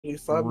Need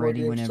 5 more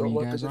Ready games to whenever you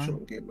unlock guys are. additional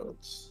game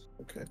modes.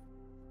 Okay.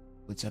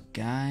 What's up,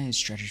 guys?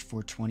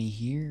 Stretchers420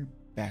 here,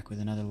 back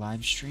with another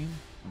live stream.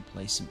 I'm gonna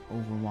play some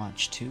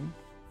Overwatch 2.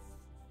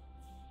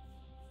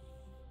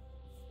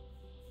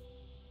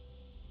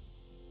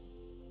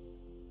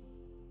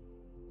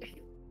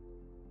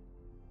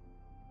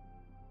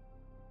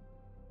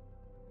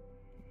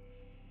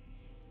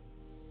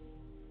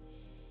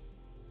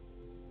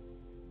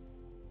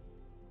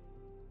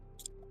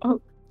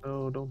 Oh,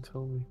 No, don't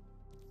tell me.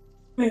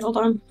 wait, hold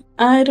on.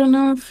 I don't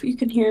know if you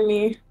can hear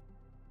me.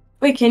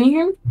 Wait, can you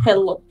hear me?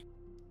 Hello.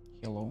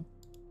 Hello.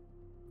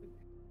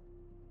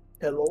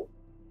 Hello.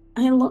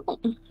 Hello.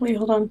 Wait,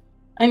 hold on.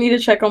 I need to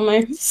check on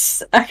my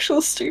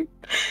actual stream.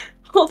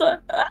 Hold on.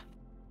 Oh,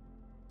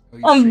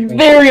 I'm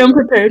very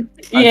unprepared.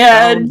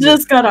 Yeah, I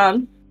just got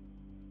on.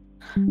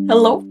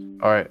 Hello?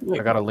 Alright, I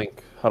got a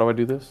link. How do I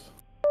do this?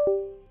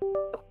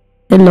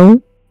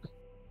 Hello?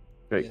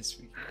 Great. Yes,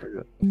 we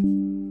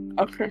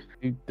Okay.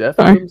 You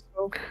deafened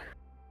himself?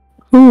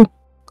 Who?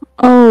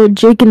 Oh,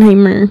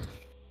 Jakenheimer.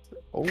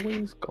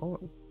 Always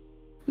gone.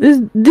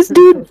 This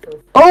dude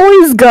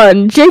always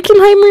gone.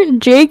 Jakenheimer?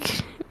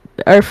 Jake?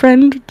 Our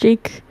friend?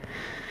 Jake?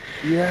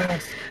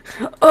 Yes.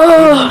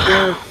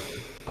 Oh.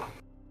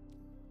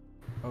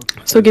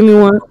 Okay. So give me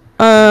one.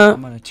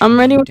 I'm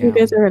ready you when you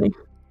guys are ready.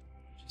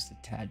 Just a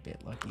tad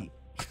bit lucky.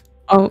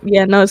 Oh,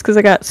 yeah, no, it's because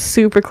I got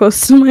super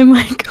close to my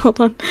mic. Hold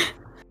on.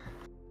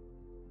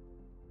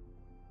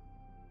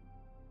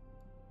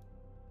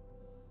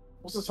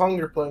 What's the song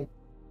you're playing?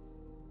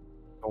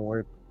 Don't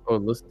worry. Oh,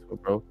 listen to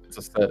it, bro. It's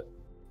a set.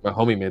 My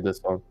homie made this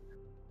song.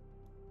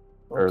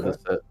 Or Okay. the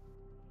set.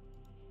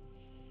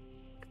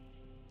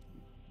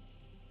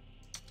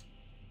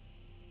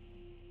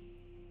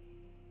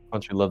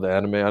 Don't you love the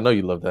anime? I know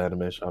you love the anime,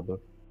 Shaba.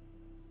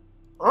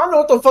 I don't know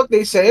what the fuck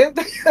they saying.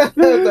 What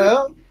the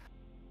hell?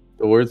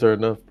 The words are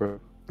enough, bro.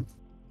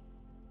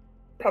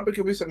 Probably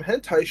could be some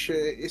hentai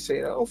shit you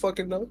saying. I don't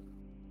fucking know.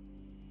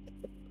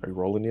 Are you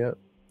rolling yet?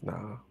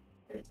 Nah.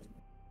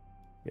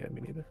 Yeah,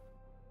 me neither.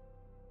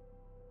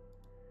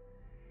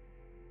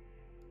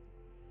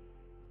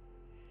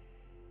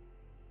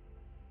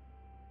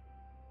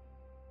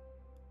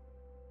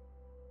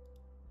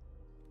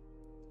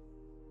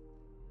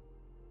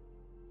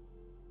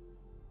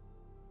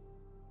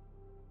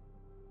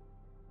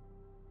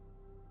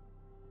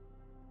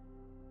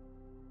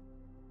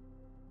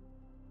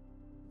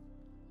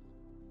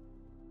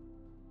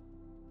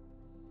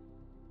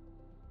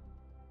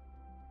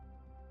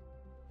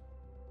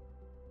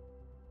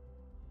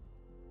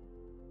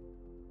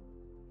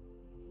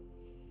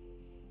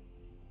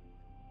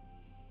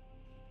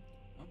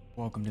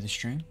 Welcome to the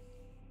stream.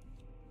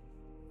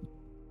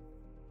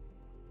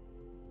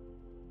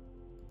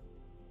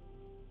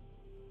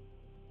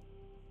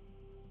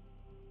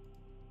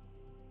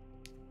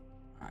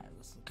 Alright,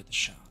 let's look at the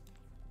shop.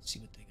 See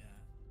what they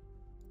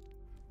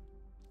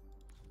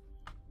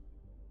got.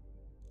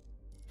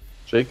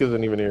 Jake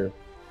isn't even here.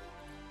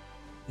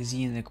 Is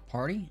he in the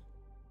party?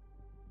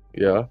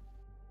 Yeah.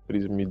 But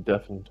he's gonna be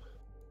deafened.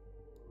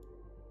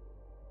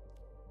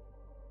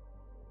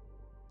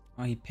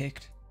 Oh, he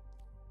picked.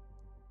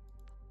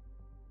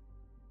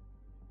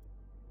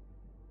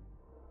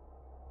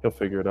 He'll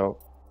figure it out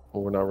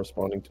when we're not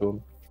responding to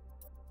him.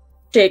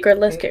 Jake, or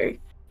less Carrie.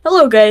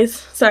 Hello, guys.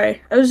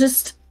 Sorry, I was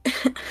just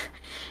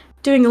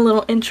doing a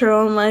little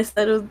intro on my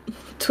side of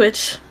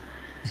Twitch.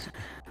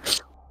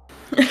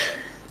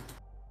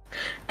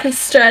 Cause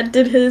Strad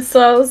did his,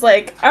 so I was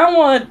like, I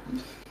want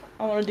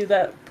to do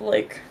that. But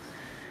like,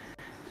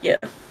 yeah.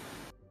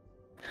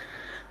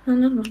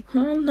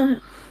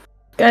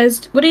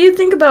 Guys, what do you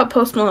think about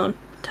Post Malone?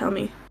 Tell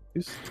me.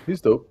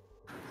 He's dope.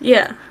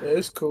 Yeah, Yeah,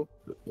 it's cool.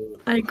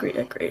 I agree.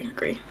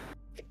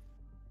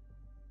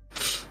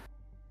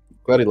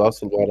 Glad he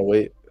lost a lot of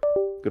weight.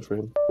 Good for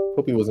him.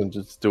 Hope he wasn't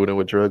just doing it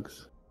with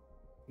drugs.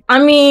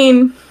 I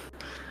mean,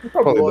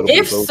 Probably a little bit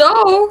if of both.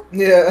 so,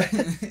 Yeah.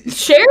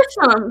 share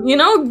some. You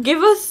know,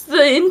 give us the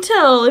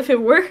intel if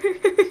it works.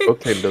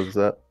 Cocaine does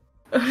that.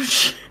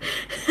 It's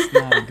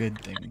not a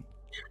good thing.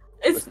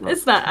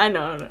 It's not. I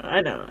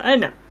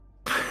know.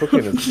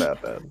 Cocaine isn't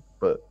that bad,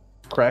 but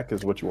crack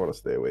is what you want to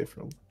stay away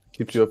from.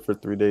 Keeps you up for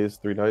 3 days,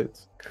 3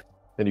 nights,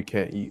 and you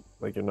can't eat.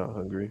 Like you're not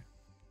hungry.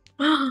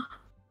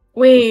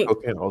 Wait,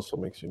 Cocaine also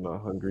makes you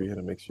not hungry, and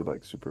it makes you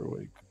like super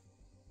awake.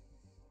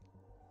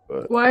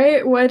 But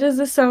why does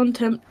this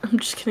sound I'm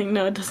just kidding.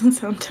 No, it doesn't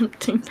sound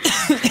tempting.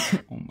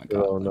 Oh my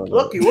god. no.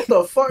 Lucky, what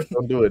the fuck?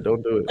 Don't do it.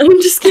 Don't do it.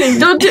 I'm just kidding.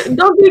 Don't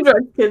do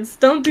drugs, kids.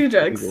 Don't do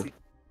drugs. Illegal.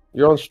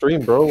 You're on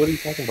stream, bro. What are you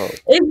talking about?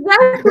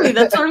 Exactly.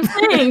 That's what I'm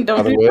saying. By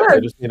Don't the do way, I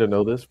drugs. just need to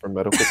know this for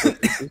medical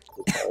purposes.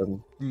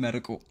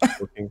 Medical.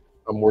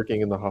 I'm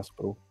working in the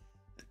hospital.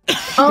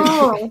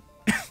 Oh.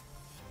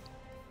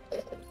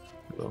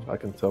 So I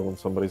can tell when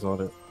somebody's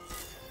on it.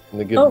 And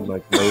they give them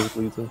like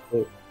nosebleeds and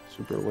shit.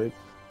 Super awake.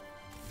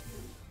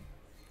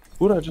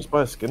 Who did I just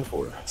buy a skin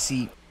for?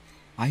 See,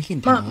 I can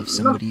tell if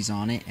somebody's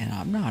on it, and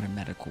I'm not a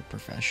medical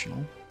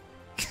professional.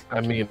 I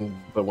mean,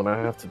 but when I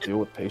have to deal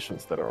with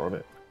patients that are on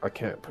it, I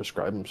can't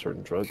prescribe them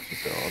certain drugs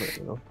if they're on it,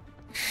 you know?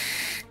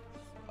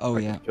 Oh, I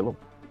yeah. can kill him.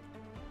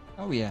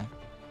 Oh, yeah.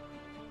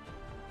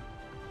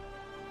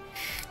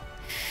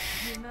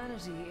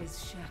 Humanity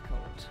is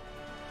shackled.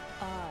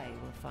 I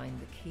will find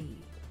the key.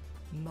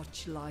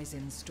 Much lies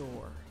in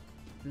store.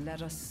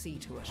 Let us see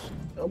to it.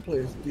 Don't play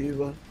as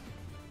Diva.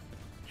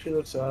 She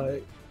looks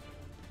alright.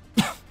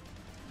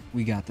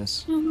 We got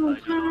this. I don't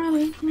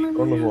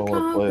know who I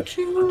want to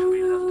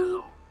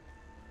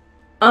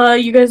play.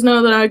 You guys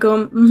know that I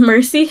go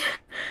Mercy,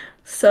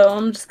 so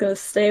I'm just gonna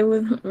stay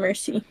with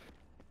Mercy.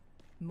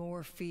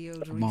 More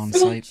field I'm on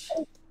site.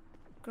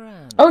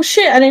 Grand. Oh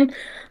shit! I didn't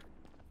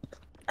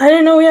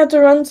know we had to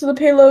run to the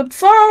payload.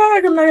 Fuck!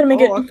 I'm not gonna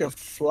make Oh, I it. can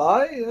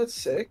fly? That's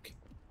sick.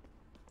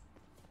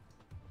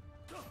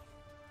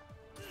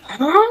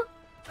 Huh?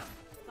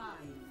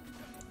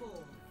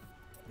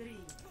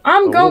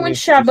 I'm going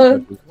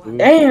Shabba.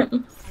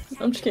 Damn.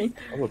 I'm just kidding.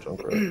 I'm a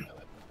Junkrat.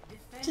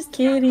 Just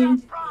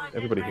kidding.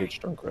 Everybody hates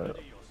Junkrat.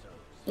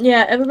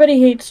 Yeah, everybody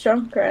hates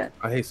Junkrat.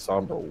 I hate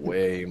Sombra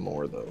way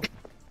more though.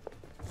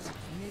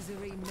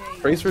 Misery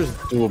made. Tracer's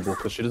doable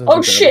because she doesn't Oh,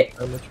 do shit.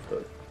 damage,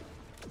 but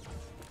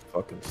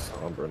fucking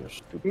Sombra is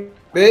stupid.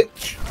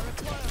 Bitch.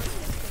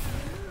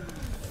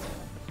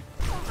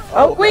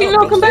 Oh, wait,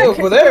 hell no, come stay back.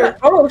 over there.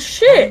 Oh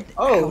shit.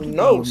 Oh,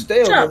 no,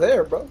 stay over Jump.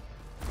 there, bro.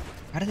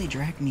 How do they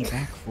drag me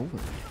back forward?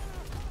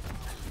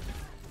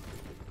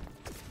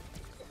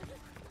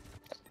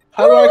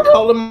 How do I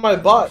call him my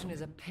bot?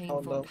 Is a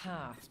painful no.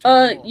 path to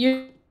walk.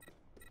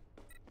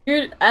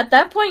 You're at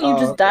that point you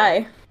just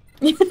die.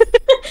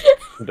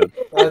 I'm dead.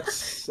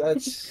 That's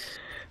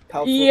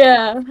helpful.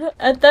 Yeah,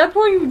 at that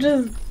point you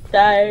just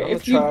die I'm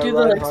if you gonna do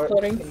try the Reinhardt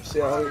exploding. and see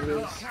how it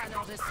is.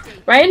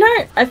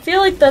 Reinhardt, I feel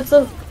like that's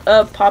a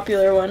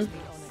popular one.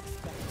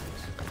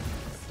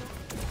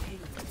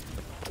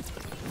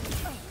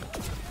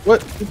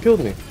 What? Who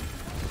killed me?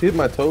 He hit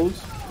my toes?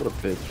 What a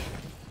bitch.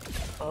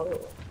 Oh,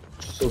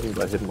 Killed me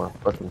by hitting my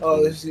fucking oh,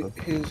 toes. this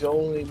is his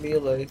only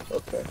melee.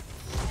 Okay.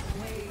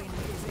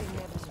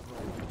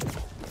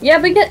 Yeah,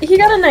 but he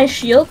got a nice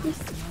shield.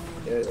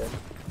 Yeah,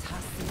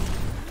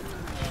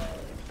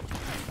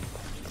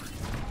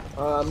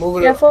 yeah.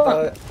 Moving Yeah, up.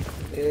 full-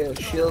 Yeah,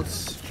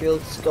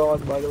 shield's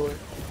gone, by the way.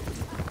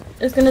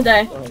 It's gonna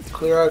die.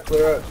 Clear out,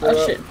 clear out, clear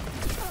Oh out. shit.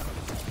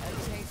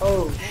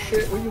 Oh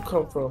shit, where you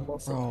come from,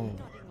 motherfucker? Bro,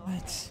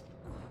 what?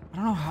 I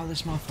don't know how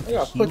this motherfucker I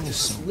got put to heals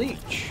so sleep.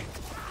 much.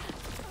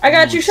 I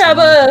got you, Oh, it's not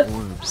Shabba. the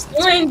orbs.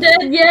 You ain't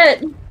dead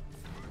yet. You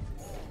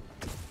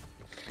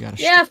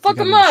gotta Yeah, fuck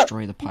you 'em gotta up.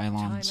 destroy the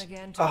pylons. Time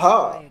again to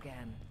Aha. try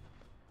again.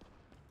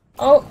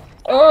 Oh,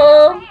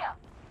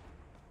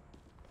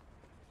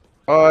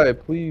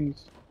 Alright,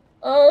 please.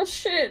 oh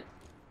shit.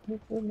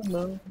 Come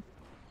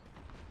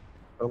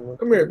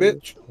Come here,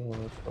 bitch.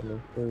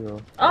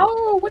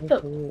 Oh, what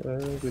the?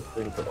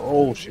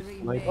 Oh, she's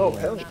sniping. Oh,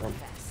 hell.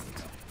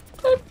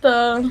 What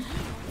the?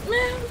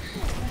 Man.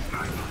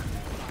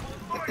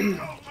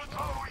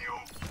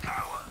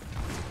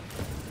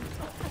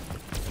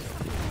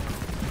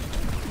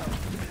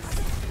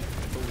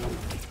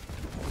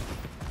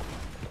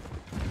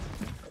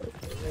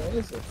 What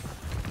is it?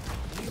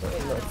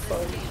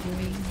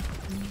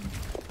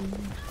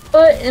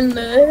 What in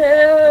the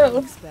hell?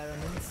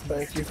 Experiments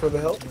Thank you for the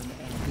help.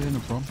 Yeah, no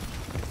problem.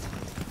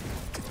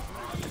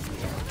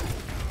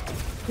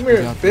 Come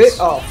here, got bitch. this.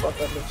 Oh, fuck,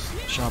 I missed.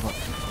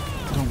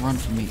 Shabba, don't run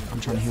from me. I'm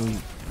trying to heal you.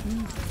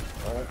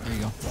 There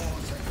you go.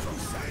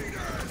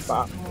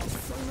 Bop.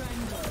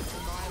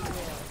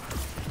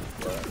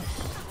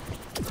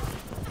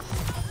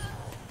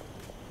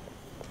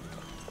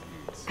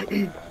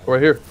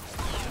 Right here.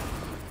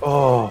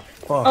 Oh,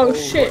 fuck. Oh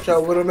shit. Watch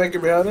out,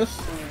 Widowmaker behind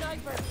us.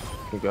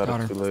 We got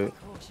Got it her. too late.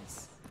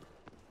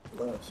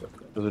 Nice,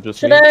 okay. Was it just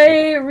Should me?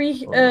 I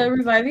no.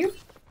 revive you?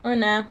 Or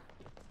nah?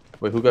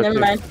 Wait, who got Never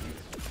kicked? mind.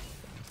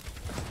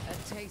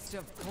 a taste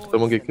of poison.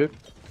 Someone get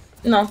kicked?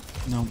 No.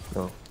 No.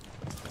 No.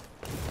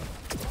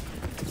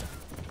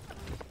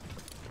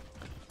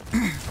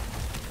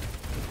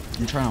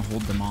 I'm trying to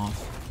hold them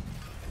off.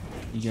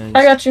 You guys.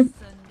 I got you.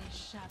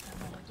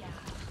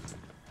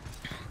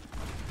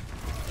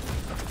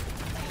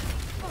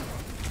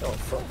 Oh,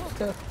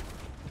 fuck.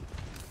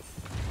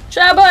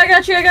 Shabba, I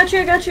got you, I got you,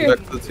 I got you.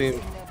 Back to the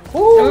team.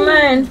 Never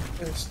mind.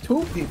 There's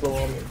two people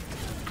on me.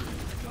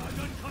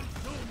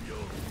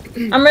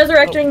 I'm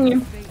resurrecting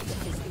you.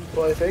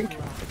 Well, I think.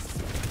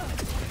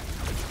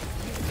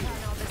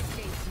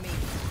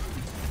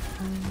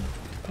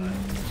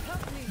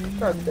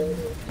 God damn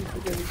it.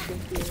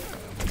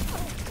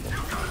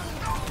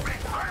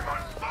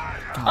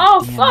 God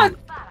Oh damn fuck! it.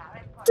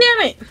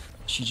 Damn it!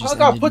 She just I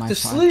got ended put my to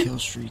 5 sleep. kill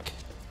streak.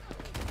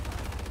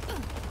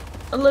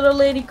 A little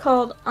lady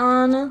called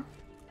Anna.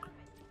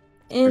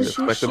 And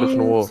she Back to the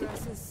mission wall.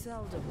 This is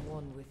seldom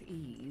won with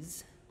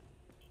ease.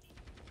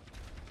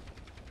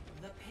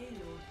 The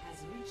payload has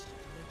reached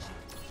the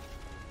checkpoint.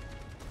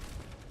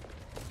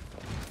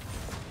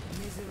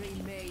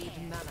 Misery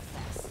made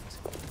manifest.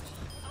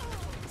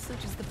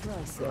 Such is the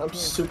price. of I'm progress.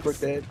 super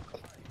dead.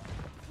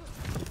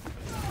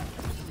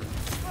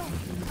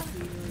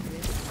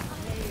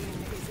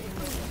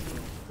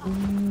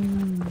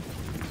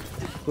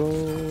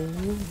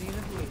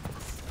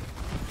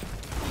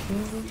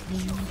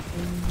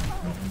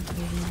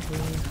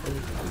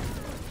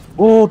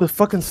 Oh, the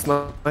fucking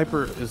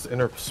sniper is in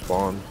her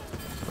spawn.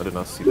 I did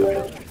not see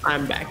that.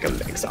 I'm back,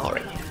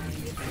 sorry.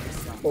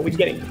 Well, we're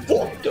getting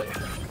fucked up.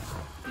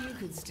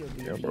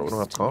 Yeah, bro, we don't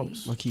have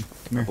comps. Lucky,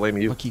 come here. Blame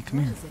you. Lucky,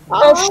 come here.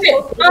 Oh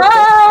shit!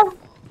 Ah!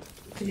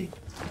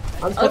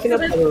 I'm fucking up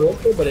by the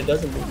roster, but it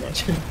doesn't do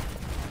much.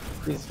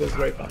 He just goes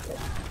right back up.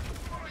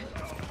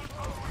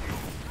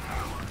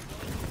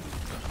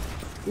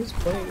 Who's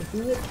playing?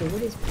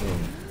 What is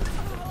playing?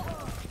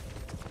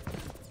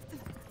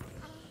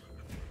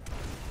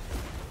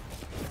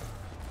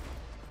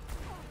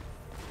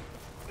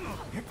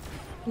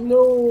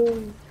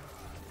 No.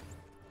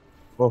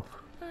 Oh.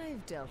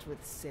 I've dealt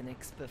with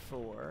cynics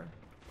before.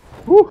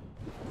 Woo.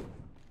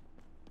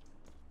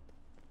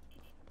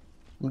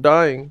 I'm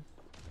dying.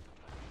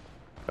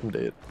 I'm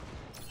dead.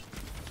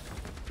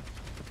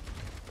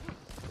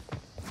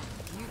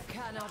 You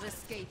cannot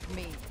escape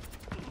me.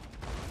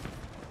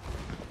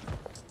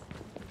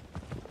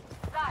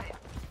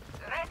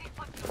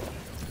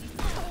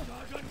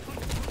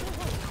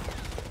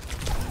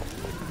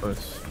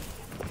 Nice.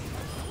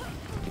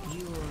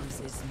 Yours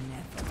is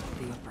never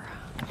the upper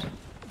hand.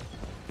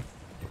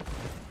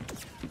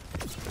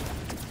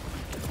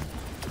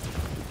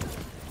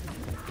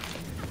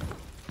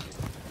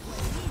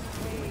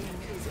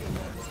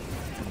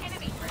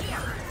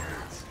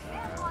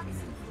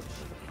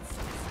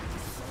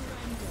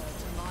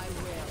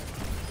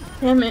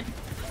 Damn it!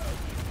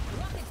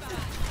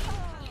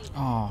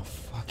 Oh,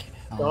 fucking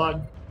hell.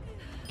 God.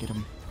 Get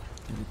him.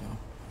 There we go.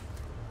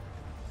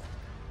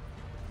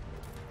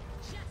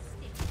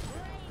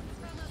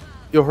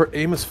 Yo, her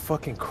aim is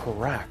fucking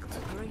cracked.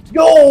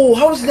 Yo,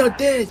 how is he not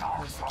dead?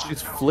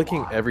 She's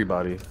flicking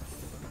everybody.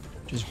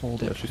 Just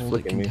hold Yeah, it. she's Hold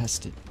it. flicking me.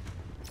 Contest it.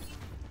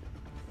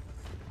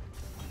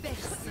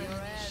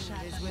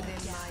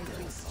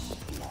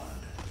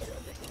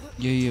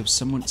 Yo,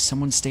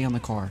 someone stay on the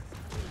car.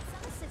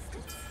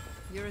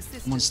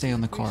 Someone stay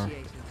on the car.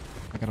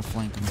 I gotta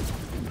flank him.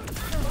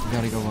 We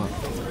gotta go up.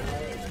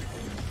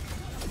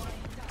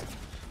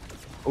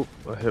 Oh,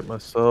 I hit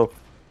myself.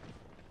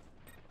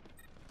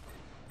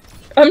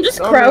 I'm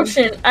just Oh,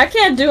 crouching. I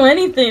can't do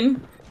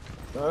anything.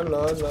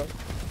 No.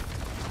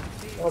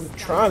 I'm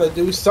trying to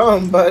do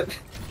something, but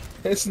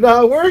it's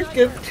not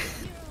working.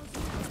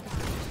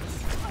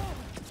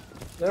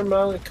 Never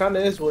mind, it kind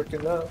of is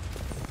working now.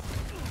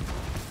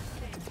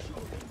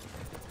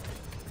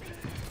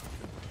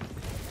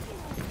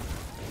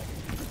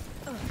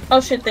 Oh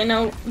shit! They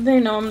know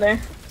I'm there.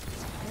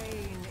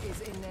 Pain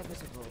is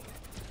inevitable.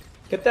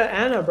 Get that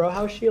Anna, bro.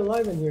 How's she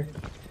alive in here?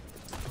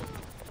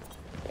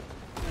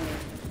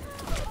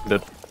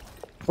 Dead.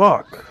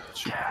 Fuck.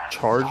 She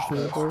charged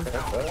me, bro.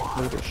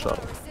 Maybe a shot.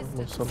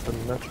 Or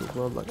something natural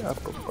blood like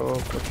apple. Oh,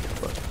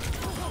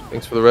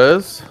 thanks for the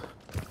res.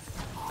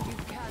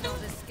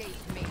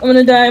 I'm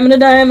gonna die. I'm gonna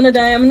die. I'm gonna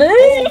die. I'm gonna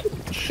die.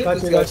 Shit, Got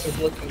this me, guy's got you.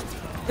 just looking.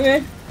 Okay.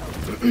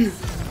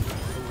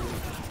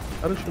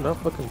 How did she not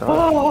fucking die?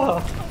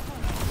 Oh,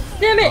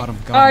 Damn it! Got him,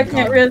 Oh, I got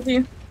can't him. res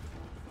you.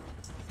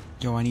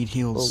 Yo, I need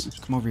heals. Oh.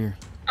 Come over here.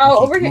 Oh,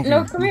 Lucky, over here.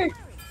 No, come here.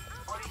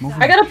 Come over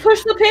I here. gotta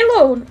push the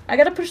payload. I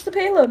gotta push the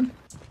payload.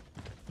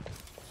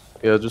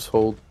 Yeah, just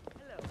hold.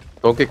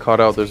 Don't get caught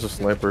out. There's a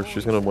sniper.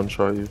 She's gonna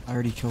one-shot you. I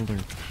already killed her.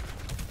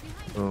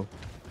 Oh.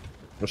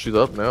 Well, she's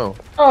up now.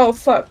 Oh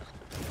fuck.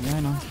 Yeah, I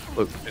know.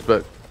 Look, she's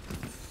back.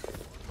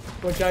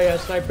 watch out, yeah,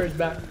 sniper's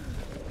back.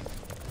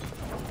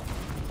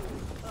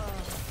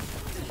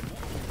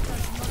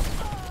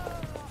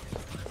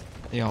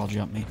 They all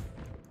jumped me.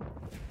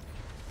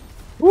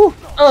 Woo!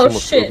 Oh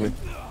Almost killed shit. me.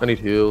 I need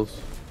heals.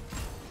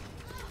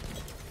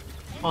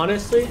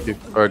 Honestly,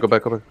 Alright, go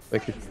back, go back.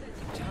 Thank you.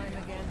 Time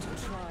again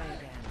to try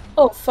again.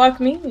 Oh fuck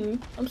me.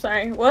 I'm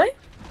sorry. What?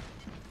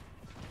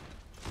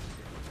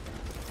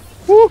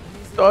 Woo!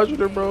 Dodging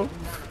her, bro.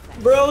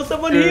 bro,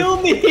 someone Yeah.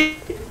 heal me.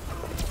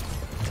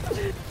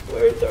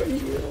 Where's our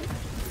heal?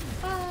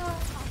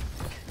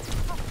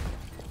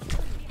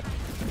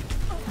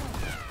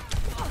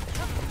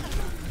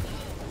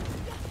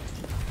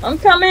 I'm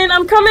coming.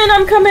 I'm coming.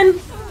 I'm coming.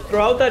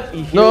 Throw out that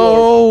heal.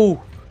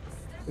 No!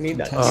 We need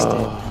that. Test it,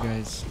 Ah. you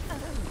guys.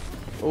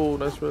 Oh,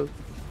 nice res.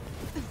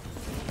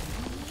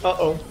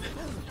 Uh-oh.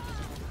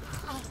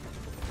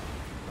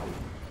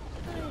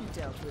 I've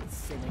dealt with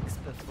cynics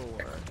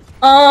before.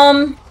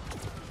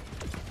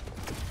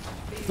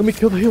 Let me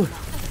kill the healer.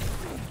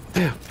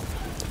 Damn.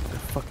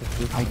 Fucking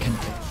heal. I can.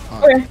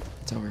 Fuck. Okay.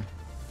 It's over.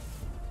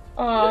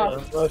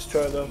 Let's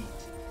try though.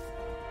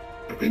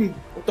 What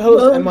the hell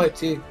is Whoa.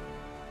 MIT?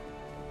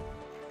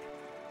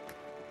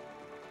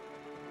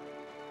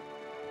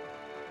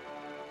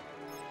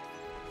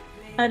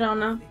 I don't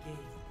know.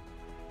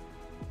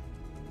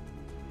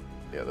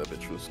 Yeah, that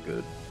bitch was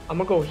good. I'm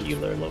gonna go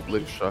healer, low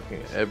Flick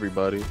shocking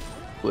everybody.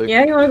 Flick.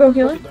 Yeah, you wanna go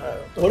heal it?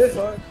 What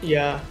if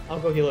yeah, I'll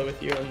go healer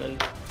with you and then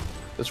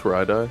That's where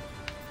I die.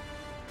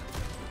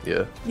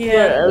 Yeah.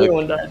 Yeah.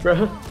 everyone died,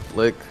 bro.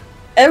 Flick.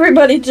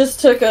 Everybody just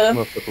took a.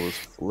 Motherfucker was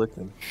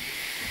flicking.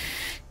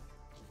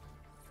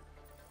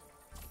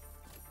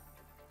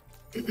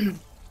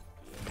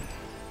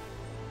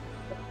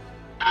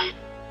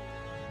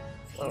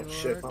 Oh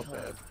shit, my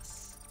bad.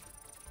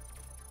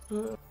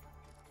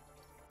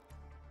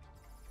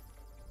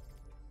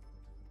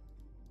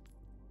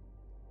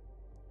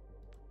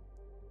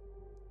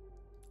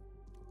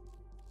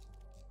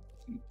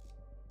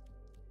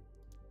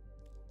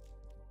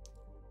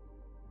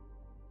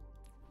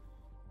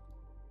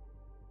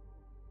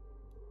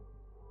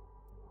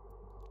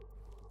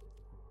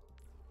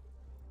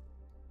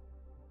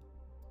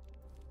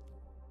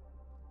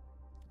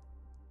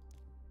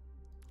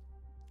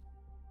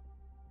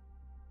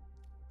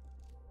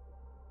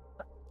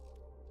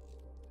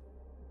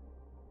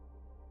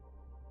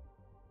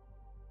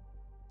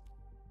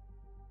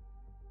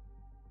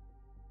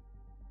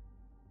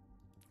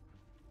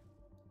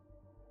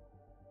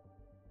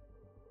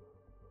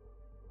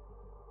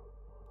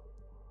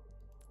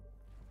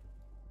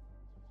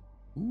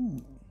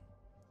 Ooh.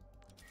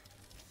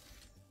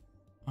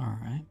 All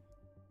right.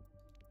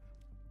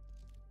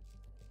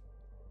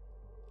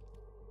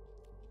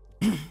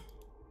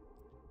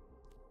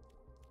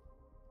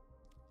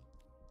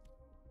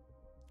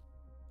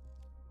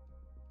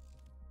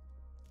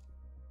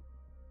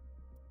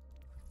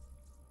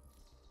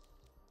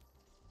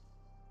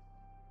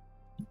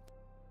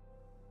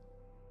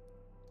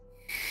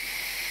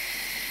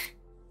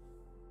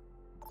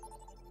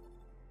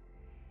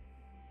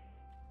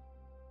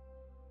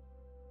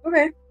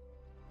 Okay.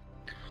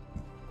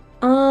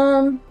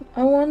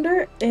 I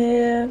wonder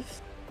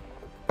if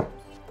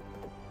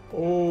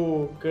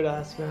Oh, good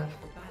ass man.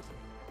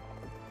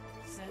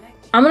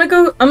 I'm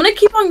gonna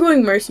keep on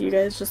going Mercy, you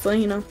guys, just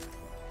letting you know.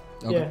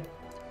 Okay. Yeah.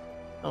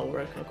 Oh,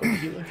 we're gonna go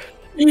healer.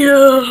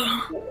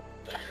 Yeah.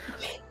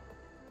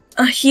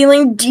 A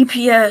healing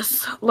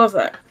DPS. Love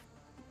that.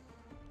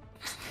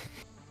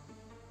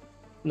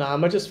 Nah, I'm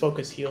gonna just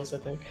focus heals, I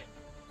think.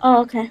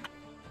 Oh, okay.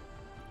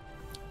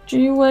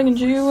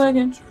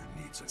 G-Wagon.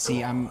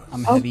 See, I'm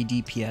heavy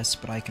DPS,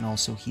 but I can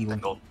also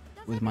heal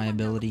with my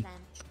ability.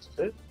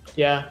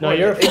 Yeah, no,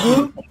 you're a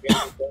Igloo?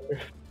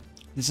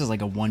 This is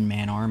like a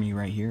one-man army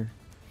right here.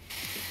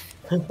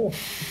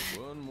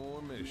 One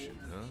more mission,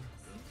 huh?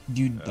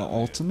 Dude, the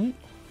ultimate?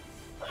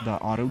 The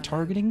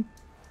auto-targeting?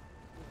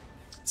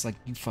 It's like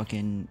you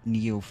fucking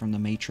Neo from the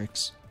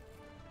Matrix.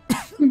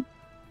 5, 4,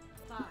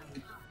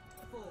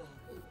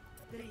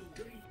 3,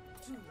 2,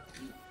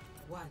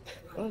 1.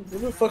 Oh, who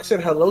the fuck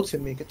said hello to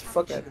me? Get the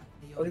fuck out of here.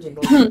 I don't even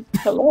know.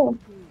 Hello.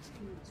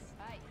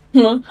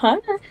 Hi.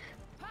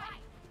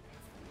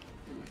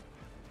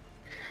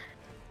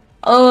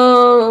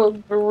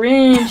 Oh,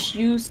 Grinch,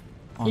 you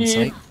On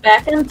site.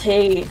 back and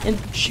Tate and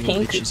Shield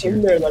Pink. bitch is in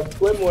here. there like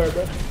Flipmore,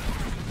 bro.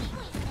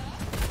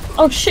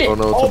 Oh shit. Oh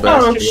no, it's Oh, a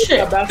bastion.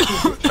 shit. Back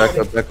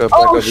up.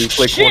 Oh, We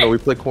play shit. corner. We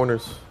play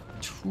corners.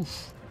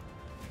 Oof.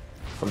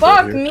 I'm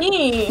Fuck down here.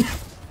 me.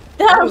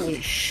 That was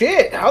Holy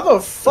shit, how the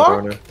I'm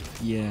fuck? down here.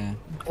 Yeah.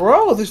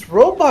 Bro, this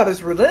robot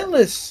is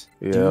relentless.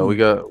 Yeah, Dude. we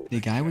got. The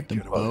guy with the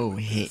bow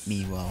hit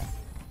me well.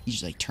 He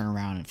just like turned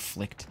around and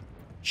flicked.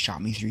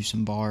 Shot me through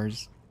some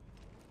bars.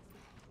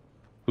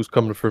 Who's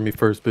coming for me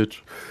first, bitch?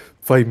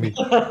 Fight me.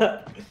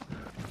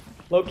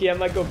 Loki, I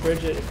might go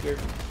Bridget if you're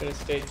gonna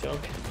stay junk.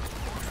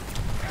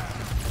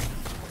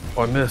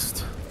 Oh, I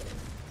missed.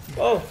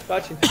 Oh,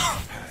 got you.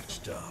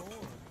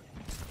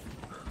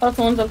 oh,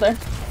 someone's up there.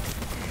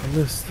 I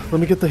missed.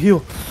 Let me get the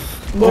heal.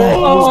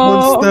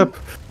 Oh.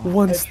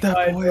 One I step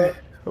tried, away.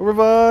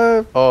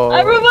 Revive. Oh.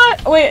 I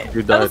revived. Wait, You I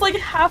was died. like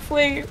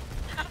halfway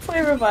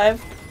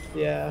revived.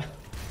 Yeah.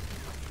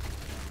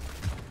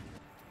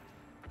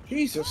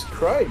 Jesus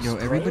Christ. Yo,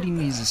 bro. everybody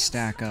needs to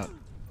stack up.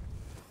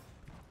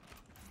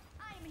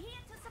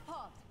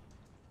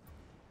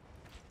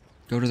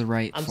 Go to the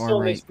right, I'm far still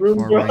in right, this room,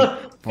 far bro. right,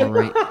 far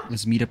right.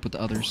 Let's meet up with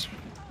the others.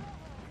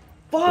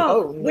 Fuck!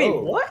 Oh, Wait,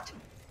 no. what?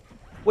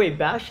 Wait,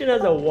 Bastion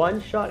has a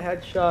one-shot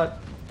headshot.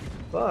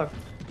 Fuck.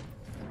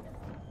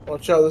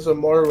 Watch out, there's a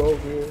martyr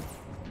over here.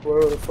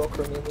 Whatever the fuck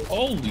her name is.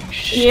 Holy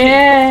shit.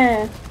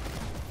 Yeah.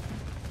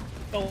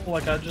 Felt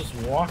like I just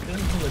walked into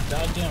the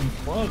goddamn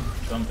plug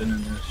jumping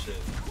in this shit.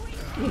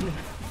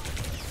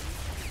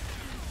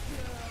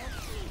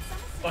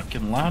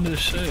 Fucking loud as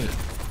shit.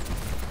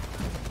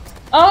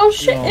 Oh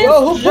shit! Yo. It's Bro,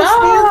 who pushed me in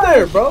John.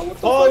 there, bro? What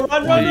the Oh, fuck?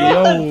 run, Hey,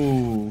 run, run!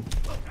 yo.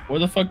 Where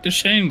the fuck did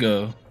Shane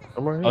go?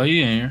 I'm right Oh, here.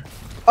 he in here.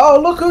 Oh,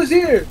 look who's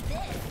here.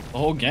 The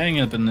whole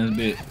gang up in this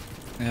bit.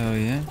 Oh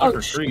yeah. Oh, Trick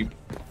or treat.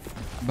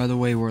 By the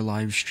way, we're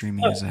live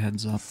streaming as a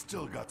heads up.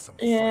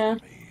 Yeah.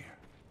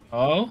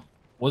 Oh?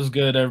 What's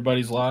good?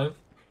 Everybody's live?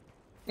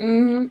 Me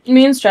and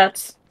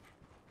Strats.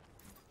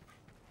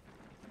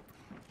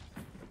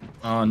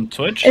 On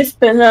Twitch? It's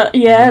been a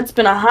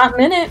hot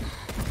minute.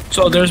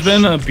 So there's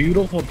been a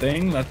beautiful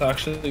thing that's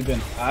actually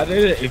been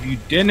added. If you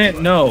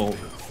didn't know,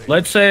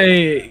 let's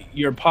say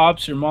your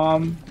pops, your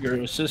mom,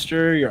 your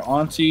sister, your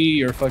auntie,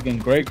 your fucking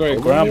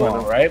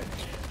great-great-grandma, right?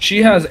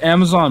 She has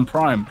Amazon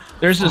Prime.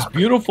 There's this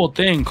beautiful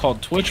thing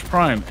called Twitch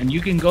Prime, and you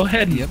can go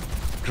ahead and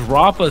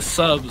drop a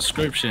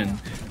subscription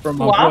from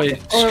my Wow.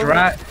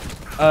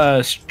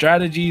 boy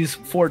Strategies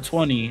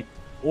 420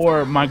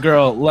 or my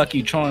girl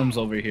Lucky Charms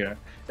over here.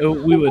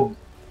 We would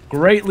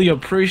greatly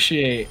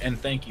appreciate and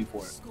thank you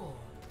for it.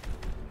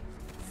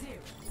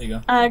 There you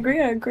go. I agree.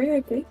 There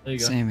you go.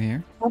 Same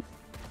here. Oh,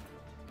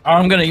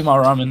 I'm gonna eat my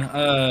ramen.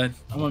 I'm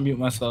gonna mute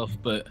myself,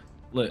 but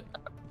lit.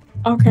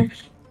 Okay.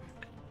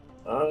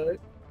 Alright.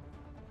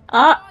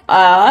 Uh,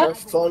 Have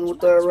fun with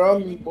that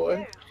ramen,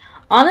 boy.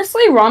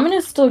 honestly, ramen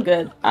is still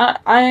good.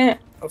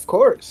 Of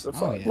course.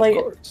 Oh, yeah. Like-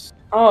 Of course.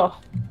 Oh.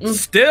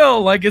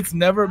 Still, like it's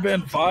never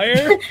been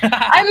fire.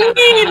 I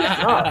mean,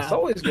 Nah, it's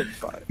always been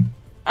fire.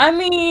 I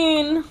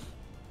mean,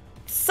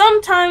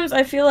 sometimes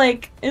I feel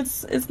like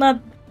it's not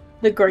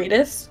the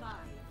greatest,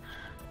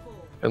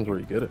 Depends where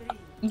you get it.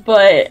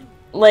 but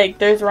like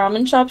there's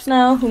ramen shops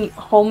now who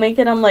home make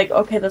it. I'm like,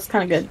 okay, that's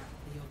kind of good.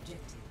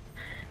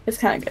 It's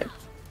kind of good.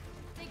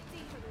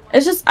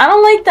 It's just I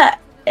don't like that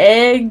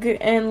egg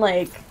and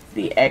like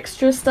the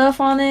extra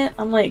stuff on it.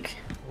 I'm like,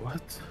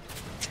 What?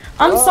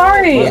 I'm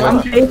sorry, yeah.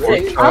 I'm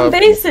basic. I'm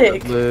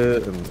basic.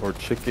 Or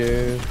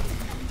chicken.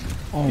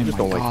 Oh You just my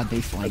don't like- god,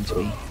 they flanked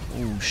me.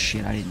 Oh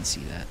shit, I didn't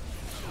see that.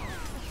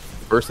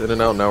 First in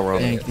and out, now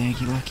ramen. Thank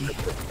you, Lucky.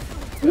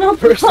 No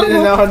First in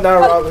and problem. out,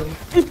 now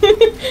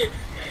ramen.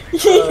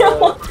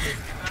 Yo.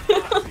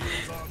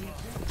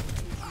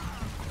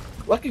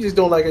 Lucky just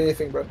don't like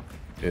anything, bro.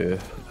 Yeah,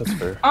 that's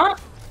fair.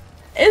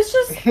 It's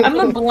just I'm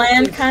a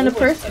bland kind of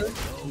person.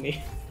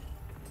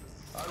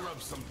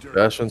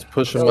 Bastion's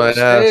pushing Yo, my ass.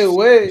 stay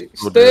away.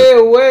 Oh, Stay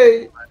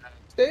away.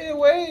 Stay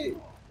away.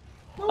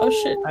 Oh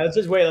shit. Let's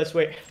just wait. Let's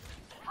wait.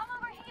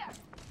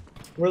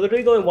 We're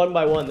literally going one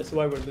by one. This is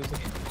why we're losing.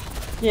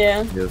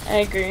 Yeah, Yes. I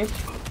agree.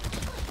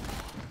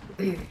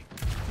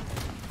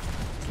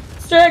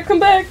 Strat, come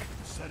back.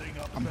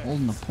 I'm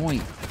holding the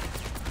point.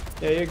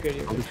 Yeah, you're good.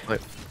 You're I'll good. just play.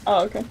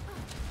 Oh, okay.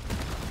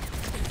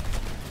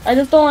 I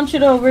just don't want you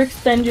to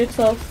overextend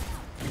yourself.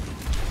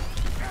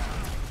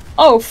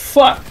 Oh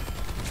fuck.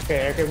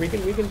 Okay, we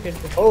can pinch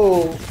it.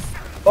 Oh,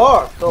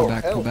 fuck. Pull Oh,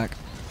 back, hell. pull back.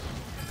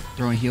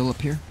 Throw a heal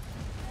up here.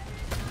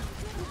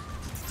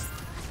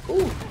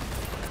 Ooh.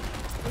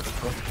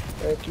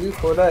 Thank you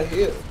for that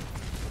heal.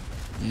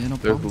 Yeah, no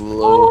They're problem.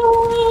 low.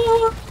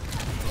 Oh.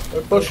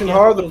 They're pushing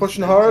hard. They're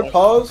pushing hard.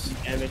 Pause.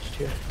 Damage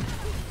too.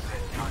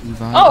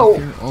 Levi Oh. up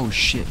here. Oh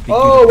shit. Big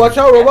Oh, dude. watch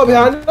out. Robot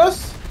behind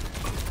us.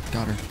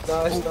 Got her. Nice, Oh,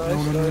 nice, no,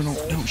 no, no, no,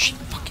 nice, no, no, she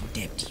fucking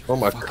dipped. Oh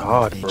my Fucking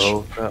god, bitch.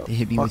 bro. That They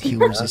hit me with fucking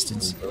heal bastard,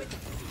 resistance. bro.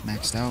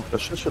 Maxed out.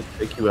 That shit should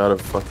take you out of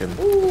fucking.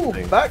 Ooh,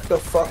 thing. back the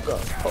fuck up.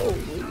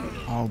 Holy.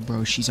 Oh,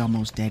 bro, she's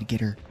almost dead.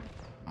 Get her.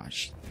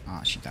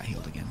 She got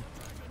healed again.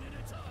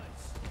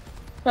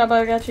 Baba,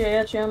 I got you.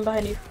 I'm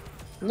behind you.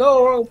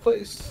 No, wrong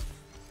place.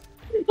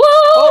 Whoa!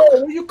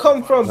 Oh, where you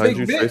come from, Behind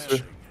big you, bitch?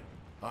 Tracer.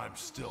 I'm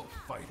still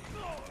fighting.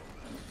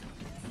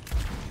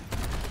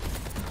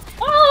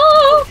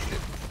 Oh!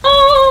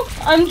 Oh!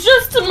 I'm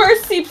just a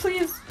mercy,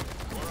 please.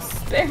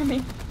 Spare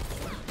me.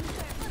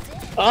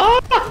 Oh,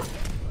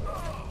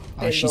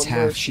 Ain't she's no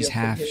half. mercy She's up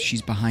in half. here.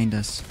 She's behind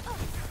us.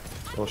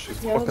 Oh,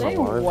 she's Yo, fucking they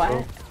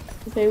alive,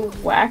 bro.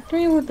 whacked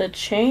me with a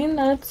chain.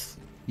 That's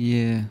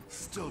Yeah.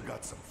 Still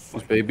got some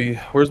Jeez, baby.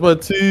 Where's my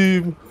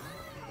team?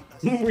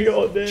 We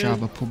all dead.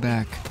 Jabba, pull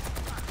back.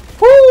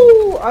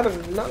 Woo! I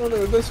did not know they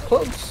were this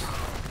close.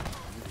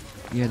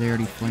 Yeah, they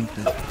already flanked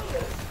it.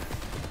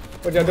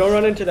 But yo, don't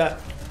run into that.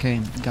 Okay,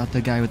 got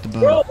the guy with the bow.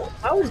 Bro,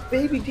 how is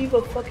Baby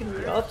Diva fucking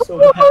me up so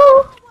bad?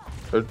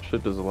 Her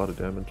shit does a lot of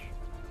damage.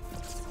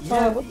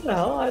 Yeah, what the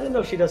hell? I didn't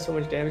know she does so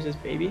much damage, this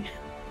baby.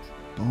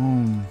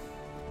 Boom.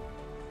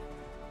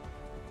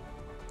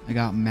 I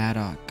got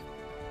Maddock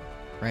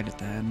right at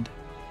the end.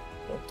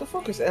 What the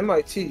fuck is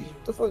MIT?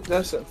 What the fuck is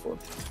that stand for?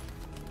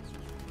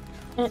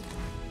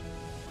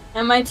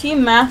 MIT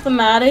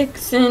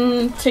Mathematics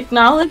and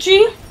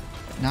Technology.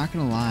 Not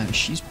gonna lie,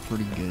 she's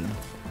pretty good.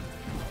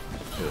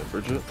 Yeah,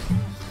 Bridget.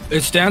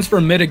 It stands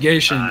for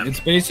mitigation. It's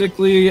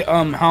basically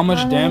how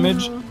much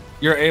damage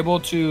you're able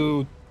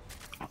to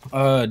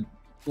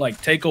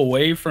like take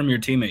away from your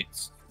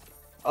teammates.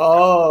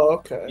 Oh,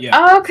 okay.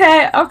 Yeah.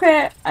 Okay,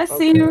 I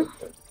see you.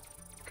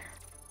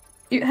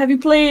 Have you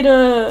played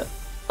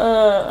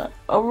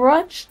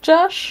Overwatch,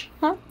 Josh?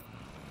 Huh?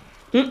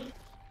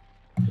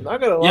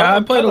 Not gonna lie. Yeah, I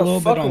I'm played a kinda little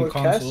bit fucking on with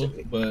console,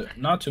 Cassidy. but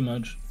not too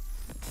much.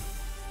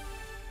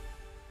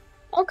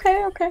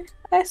 Okay,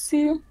 I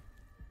see you.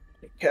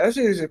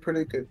 Cassidy is a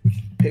pretty good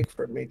pick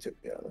for me, to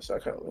be honest. I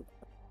kind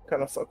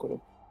of fuck with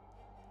him.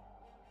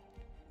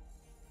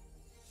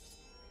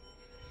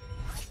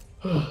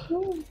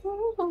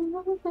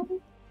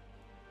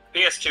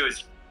 PS2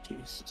 is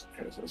Jesus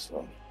Christ, that's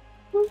long.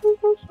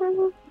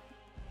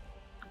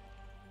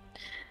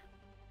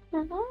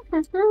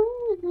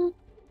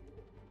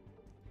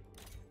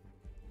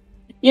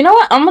 You know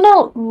what? I'm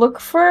gonna look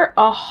for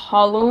a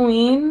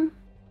Halloween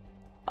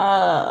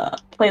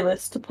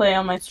playlist to play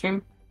on my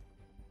stream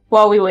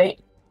while we wait.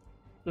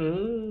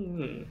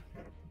 Mm.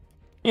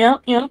 Yeah.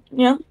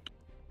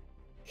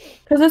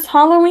 Cause it's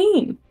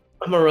Halloween.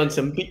 I'm gonna run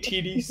some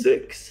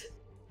BTD6.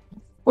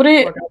 What do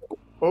you? Fuck, I haven't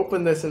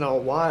opened this in a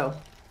while.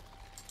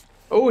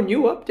 Oh,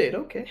 new update.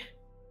 Okay.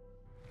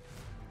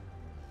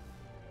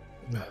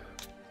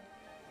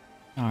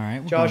 All right,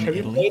 we're Josh, going have to you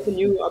Italy. played the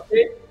new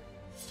update?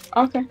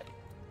 Okay.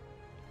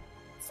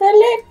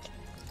 Select.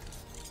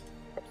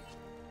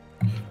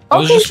 I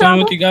was Okay, just playing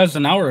with Shonda. you guys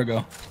an hour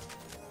ago.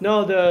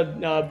 No,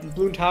 the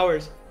Bloom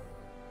Towers.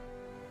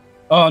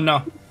 Oh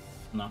no,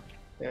 no.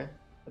 Yeah, I I've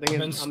think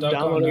been I'm stuck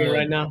downloading on it the-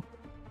 right now.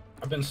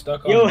 I've been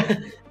stuck Yo,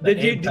 on.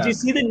 did you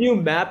see the new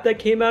map that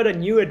came out? A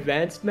new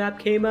advanced map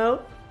came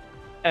out,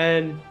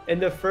 and in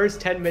the first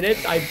 10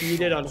 minutes, I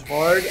beat it on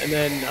hard, and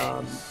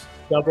then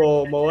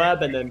double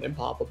Moab, and then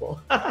impoppable.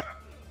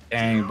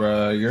 Dang,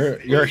 bro,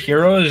 your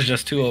hero is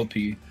just too OP.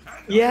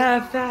 Yeah,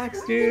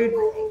 facts, dude.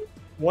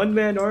 One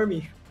man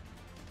army,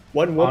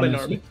 one woman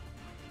Honestly.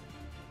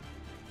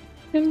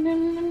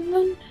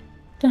 army.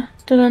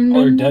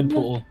 Or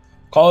Deadpool.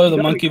 Call her the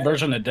No, monkey yeah.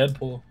 version of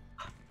Deadpool.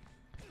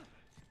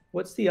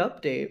 What's the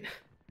update?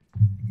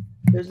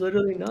 There's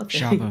literally nothing.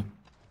 Shaba,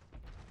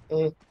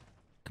 Mm.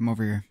 come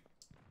over here.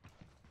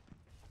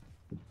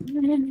 We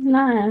We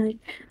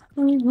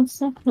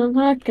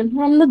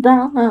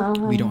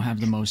don't have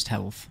the most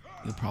health.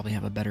 You'll probably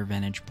have a better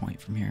vantage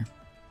point from here.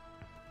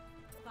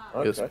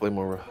 Yes, Okay. play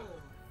more.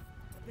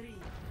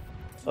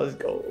 Let's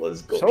go.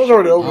 Let's go. Someone's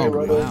already over Oh, here,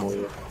 right wow. over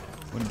here.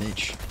 What a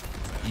bitch.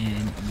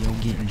 And you'll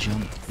get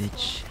jumped,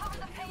 bitch.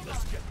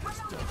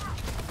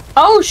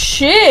 Oh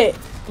shit!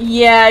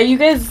 Yeah, you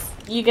guys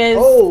gonna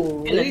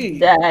Holy.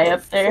 die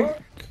up there.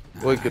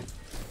 Wait, good.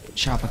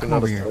 Choppa, come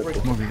over here.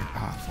 Come over here.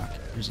 Ah, fuck.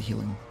 There's a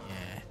healing.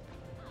 Yeah.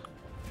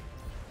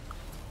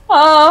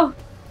 Oh,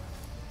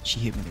 She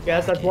hit me with a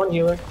Yes, that's rocket. one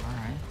healer.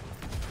 Alright.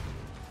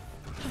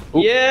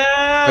 Oop,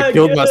 Yeah. I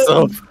killed get him.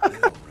 myself.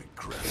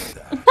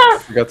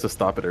 Forgot to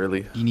stop it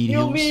early. You need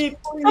Heal heals? me,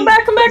 please. come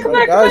back, come back, come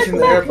back, come Guys back, in come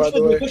the air, back. by Push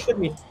the with me, way. push with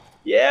me.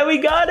 Yeah, we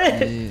got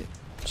it.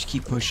 Just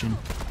keep pushing.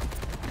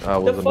 I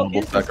was The a fuck noble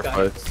is this guy?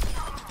 sacrifice.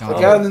 The Oh,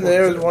 guy in the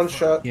air is one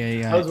shot. yeah,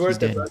 yeah. That was he's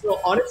worth it, dead. bro. So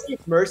honestly,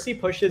 if Mercy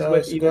pushes Nice,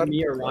 with either got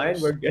me or it.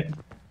 Ryan, we're good.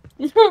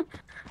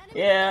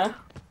 Yeah.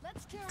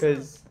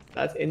 Because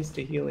that's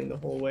insta healing the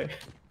whole way.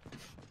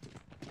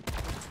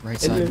 Right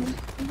And side.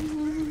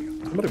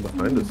 then- Somebody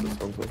behind us, it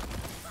sounds like.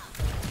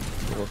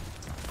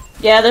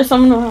 Yeah, there's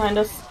someone behind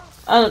us.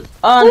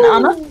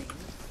 Anna?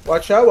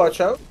 Watch out, watch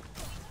out.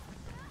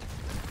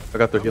 I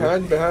got their healer.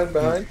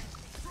 Behind.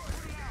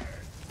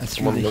 I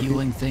threw the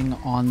healing thing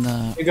on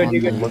the. You're good, on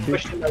you're good. the-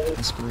 Push him that way.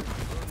 this group.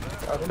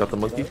 Got the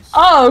monkey.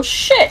 Oh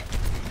shit!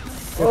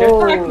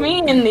 Oh. Attack me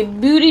in the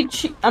booty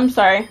cheek. I'm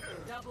sorry.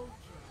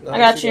 I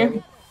got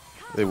you.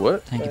 Hey,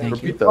 what? Thank you, thank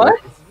you. Repeat that. What?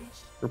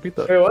 Repeat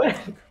that. Wait,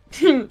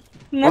 what?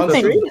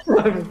 Nothing.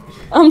 Honestly?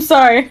 I'm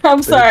sorry.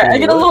 I'm sorry. I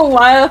get a little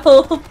wild.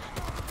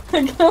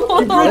 I get a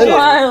little Bridget.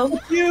 wild.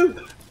 You.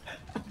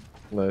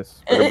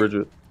 Nice. Better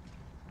Bridget.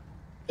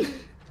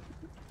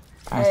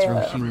 I throw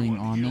healing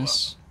on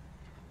this.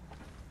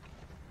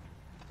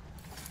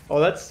 Oh,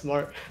 that's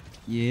smart.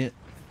 Yeah.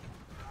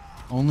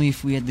 Only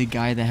if we had the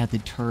guy that had the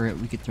turret,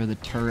 we could throw the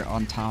turret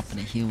on top and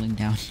a healing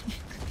down.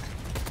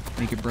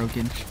 Make it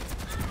broken.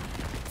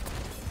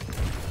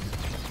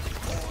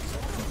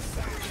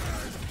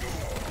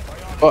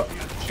 Oh,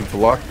 she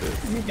blocked it.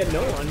 You get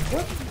no one.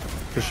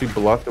 What? Because she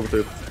blocked it with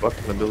her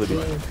fucking ability.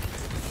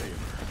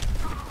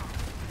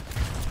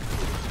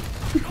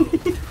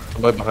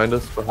 Somebody behind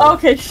us. Behind us.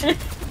 Okay, shit.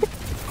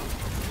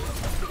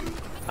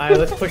 Alright,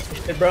 let's push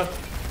this shit, bro.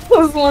 I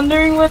was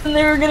wondering when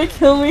they were gonna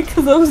kill me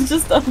because I was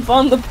just up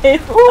on the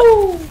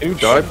payload. Can you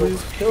die,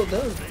 please? Kill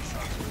them.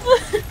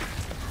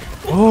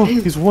 Oh,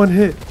 he's one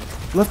hit.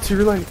 Left to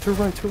your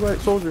right,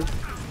 soldier.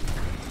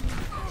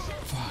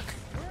 Fuck.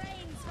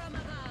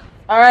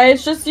 Alright,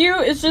 it's just you.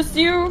 It's just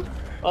you.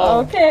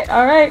 Oh. Okay,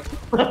 alright.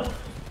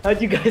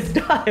 How'd you guys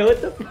die?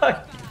 What the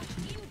fuck?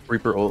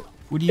 Reaper ult.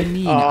 What do you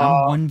mean?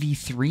 I'm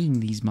 1v3ing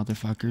these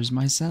motherfuckers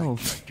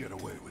myself. Get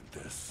away with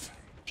this.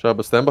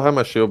 Shaba, stand behind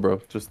my shield,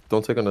 bro. Just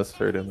don't take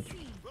unnecessary damage.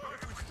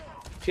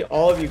 See,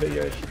 all of you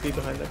guys should be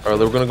behind that. Alright,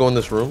 we're gonna go in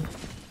this room.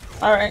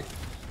 Alright.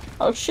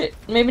 Oh shit.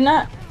 Maybe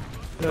not.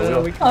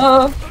 No, we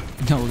Oh,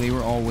 No, they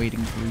were all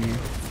waiting for you.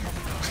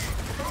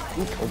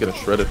 I'm getting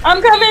shredded.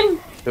 I'm coming.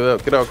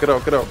 Get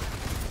out.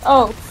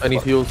 Oh. I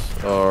need heals.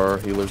 Our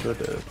healers are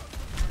dead.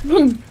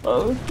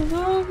 Both of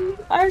them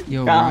are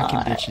Yo, gone.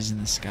 rocket bitches in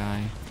the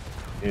sky.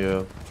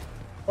 Yeah.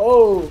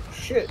 Oh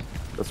shit.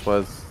 That's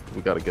why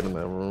we gotta get in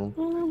that room.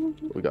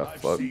 We got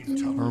fucked.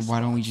 Or why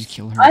don't we just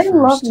kill her I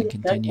love first and you,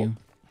 continue?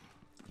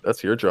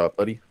 That's your job,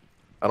 buddy.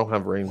 I don't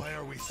have range. Why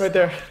are we right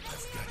there.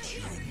 got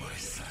you in my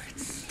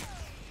sights?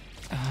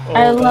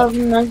 I love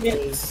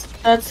Nuggets.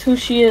 That's who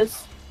she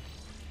is.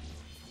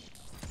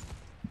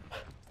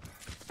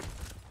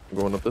 I'm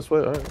going up this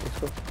way? Alright, let's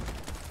go.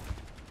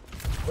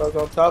 I was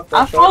on top.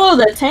 I follow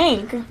the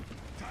tank.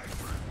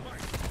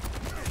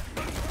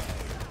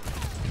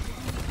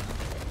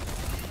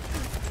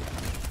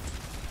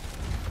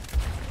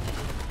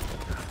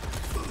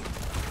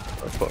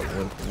 I fucking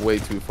went way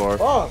too far.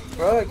 Oh,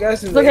 bro, that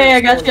guy's in It's the okay, air.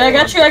 I got you, I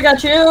got you, I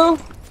got you.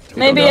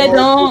 Maybe I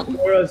don't.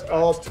 Laura's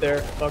all up there.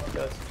 Fuck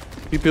us.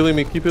 Keep healing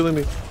me, keep healing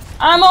me.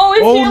 I'm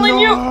always Oh, healing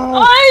you.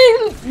 no.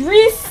 I'm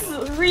Riz.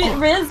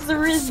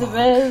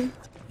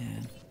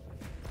 Man.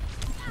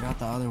 Got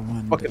the other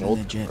one, but Fucking then old.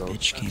 the jet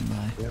bitch came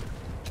by. Yeah.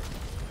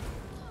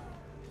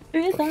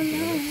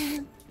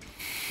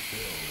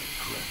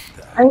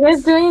 Are you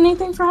guys doing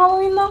anything for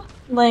Halloween though?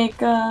 Like,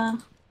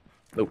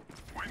 Nope.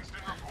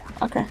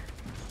 Okay.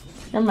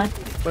 Never mind.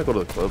 Might go to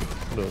the club.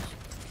 Who knows?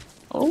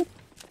 Oh.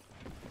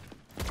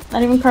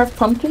 Not even carved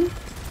pumpkin?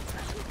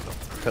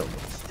 Hell no.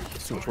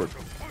 It's too much work.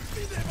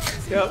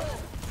 Yep.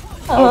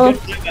 Oh.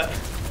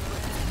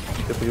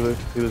 Get the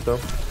healers down.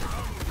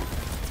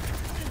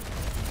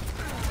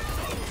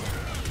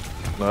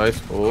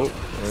 Nice. Oh,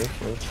 nice.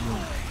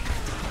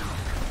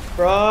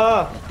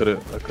 Bruh.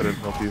 I couldn't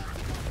help you.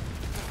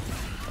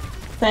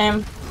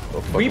 Same.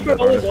 Oh, fucking Reaper bad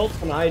always artist.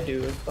 ults when I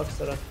do. It fucks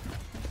it up.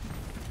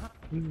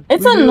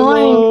 It's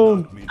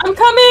annoying. I'm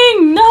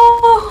coming!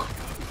 No!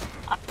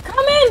 I'm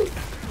coming!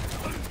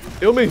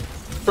 Heal me!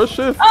 First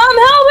shift! I'm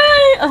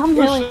helping! I'm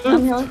First healing. shift.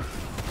 I'm healing.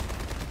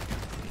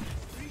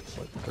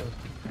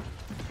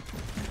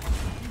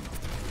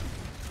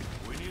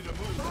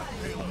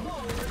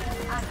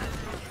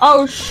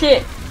 Oh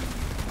shit.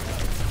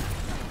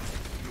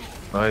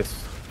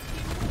 Nice.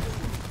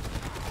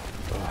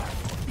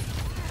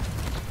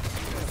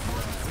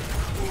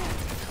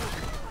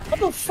 What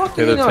the fuck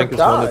Okay, are you the gonna tank is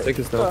down. die? The tank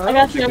is down. I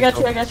got you, I got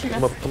you, I got you.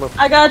 Come up, come up.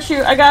 I got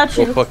you, I got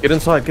you. Oh fuck, get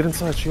inside, get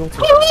inside. She ulted.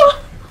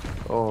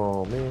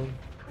 Oh man.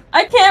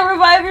 I can't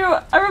revive you.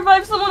 I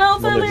revived someone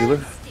else Come on, the earlier.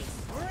 healer.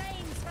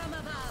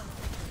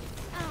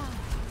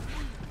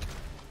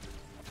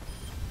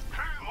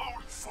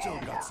 Still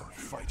got some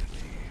fight in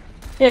me.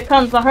 Here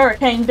comes the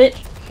hurricane, bitch.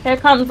 Here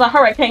comes the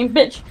hurricane,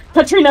 bitch.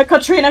 Katrina,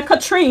 Katrina,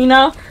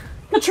 Katrina.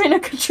 Katrina,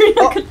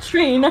 Katrina,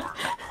 Katrina.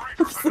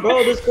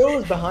 Bro, this girl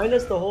was behind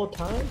us the whole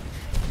time.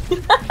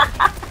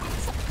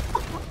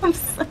 I'm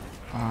so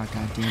Ah,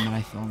 god damn it,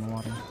 I fell in the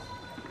water.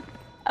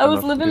 I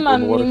was Enough to living get my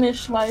in the water.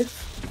 meme-ish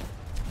life.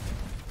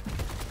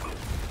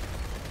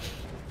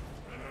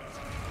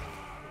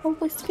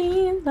 Always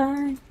feel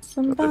like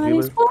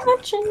somebody's healer.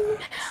 watching me.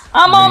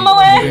 I'm on my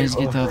You way. guys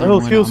get the other Oh,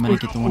 one, heals, I'm gonna heals.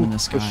 get the one in the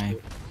sky.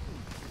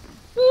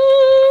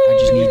 I I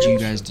just need you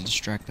guys to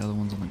distract the other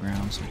ones on the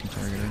ground so we can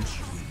target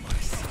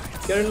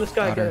her. Get her in the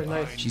sky, Got get her. her,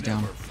 nice. She's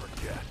down.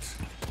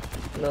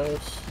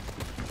 Nice.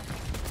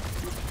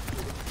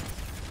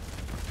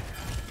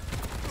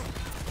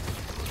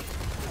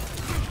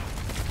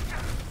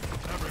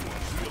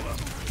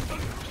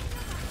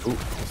 Ooh,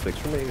 mistakes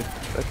for me.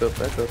 Back up,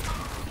 back up.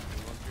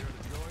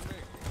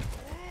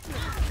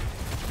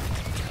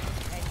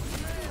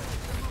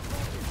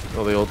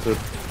 Oh, they ulted.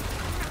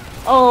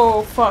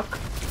 Oh, fuck.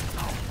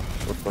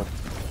 What the fuck?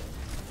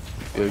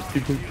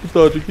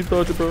 Yeah, keep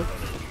dodging, bro.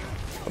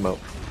 I'm out.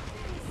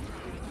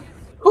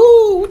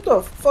 Ooh, what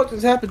the fuck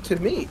has happened to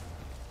me?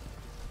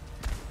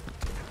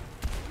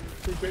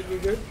 You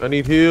good? I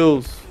need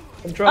heals.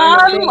 I'm trying.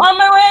 I'm on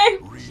my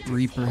way.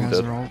 Reaper has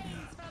dead. her ult.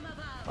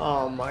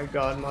 Oh my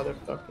god,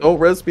 motherfucker. Don't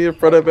res me in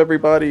front of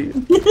everybody.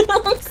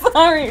 I'm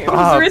sorry. It was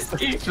Stop.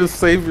 risky. Just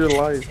save your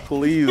life,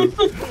 please.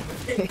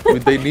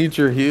 They need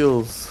your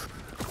heals.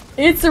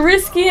 It's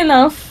risky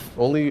enough.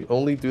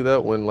 Only do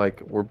that when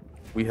like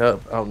we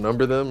have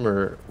outnumber them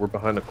or we're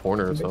behind a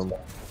corner or something.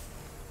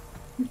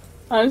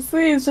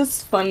 Honestly, it's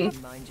just fun.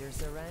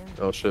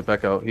 Oh shit,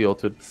 back out. He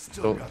ulted.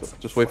 Don't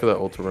just wait for that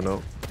ult to run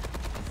out.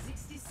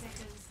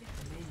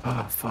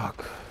 Ah,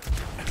 fuck.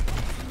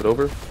 Put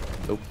over?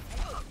 Nope.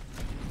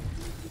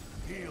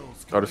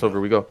 Artist over,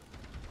 we go.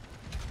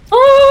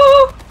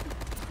 Oh!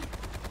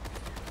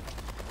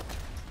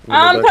 I'm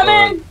on I'm the back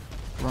line. coming.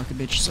 Rocket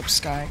bitch is up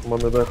sky. I'm on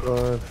the back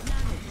line.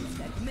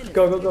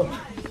 Go, go, go.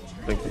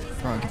 Thank you.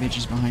 Rocket bitch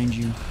is behind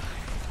you.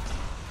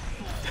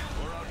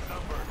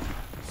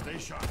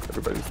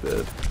 Everybody's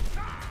dead.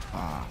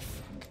 Ah,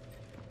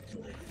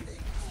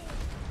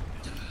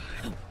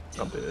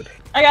 I'm dead.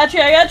 I got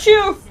you. I got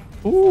you.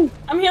 Ooh,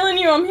 I'm healing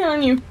you. I'm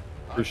healing you.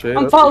 appreciate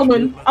I'm it.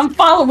 following. I'm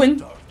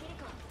following.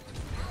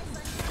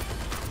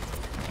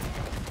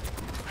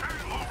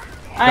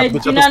 I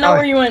bitch do up the not know sky.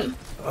 where you went.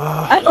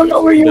 Ah, I don't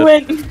know where you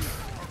dead. went.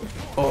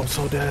 Oh, I'm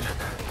so dead.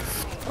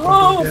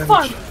 Oh, Damage.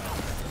 fuck.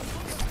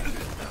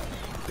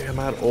 Damn,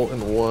 I had ult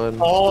in one.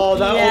 Oh,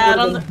 that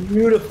Yeah, would have been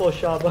beautiful,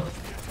 Shaba.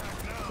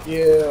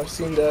 Yeah, I've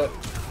seen that.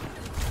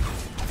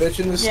 Bitch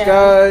in the Yeah.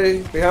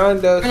 sky,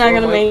 behind us. We're not oh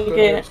gonna my make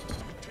goodness.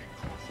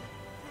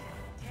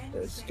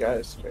 This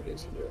guy's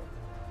crazy, bro.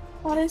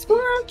 What is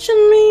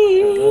watching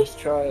me? Let's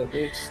try at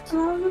least.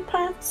 I'm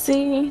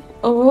Patsy.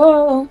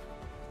 Oh.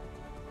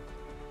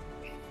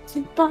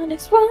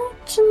 Somebody's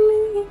watching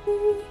me.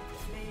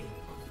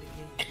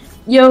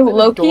 Yo,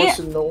 Loki.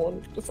 Endorsing no one.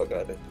 Get the fuck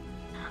out of it.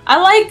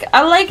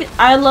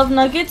 I love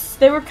nuggets.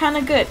 They were kind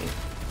of good.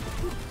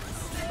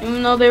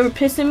 Even though they were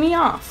pissing me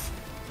off.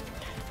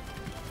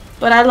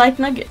 But I like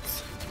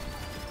nuggets.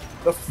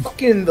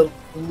 The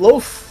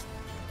loaf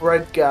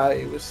bread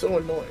guy was so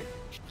annoying.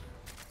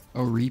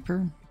 oh,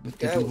 Reaper with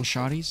the Yeah. little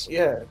shotties.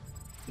 Yeah.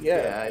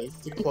 Yeah.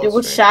 It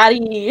was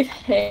shoddy.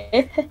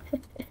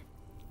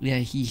 Yeah,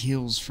 he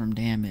heals from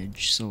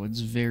damage, so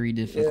it's very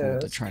difficult Yeah, to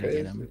that's try to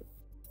get him.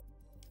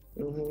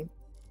 Mm-hmm.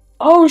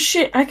 Oh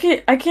shit! I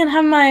can't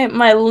have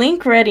my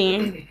link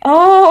ready.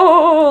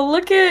 Oh,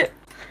 look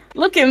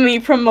at me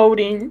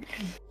promoting.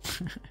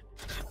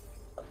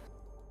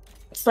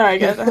 Sorry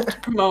guys, I have to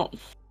promote.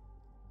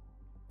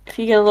 If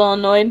you get a little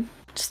annoyed,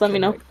 just let me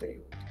know.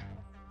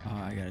 Oh,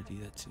 I gotta do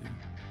that too.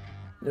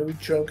 No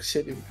drunk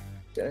city.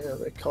 Damn,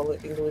 they call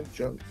it England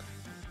drunk.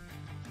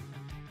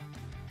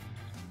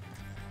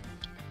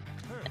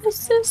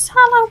 This is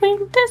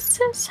Halloween. This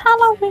is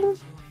Halloween.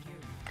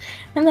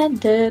 And that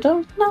dead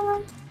of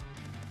night.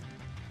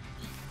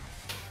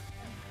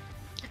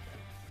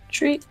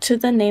 Treat to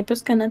the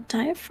neighbors gonna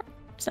die from.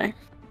 Sorry.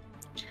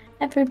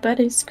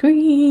 Everybody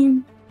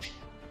scream.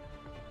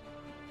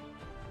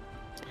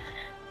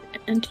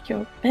 And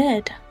your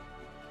bed.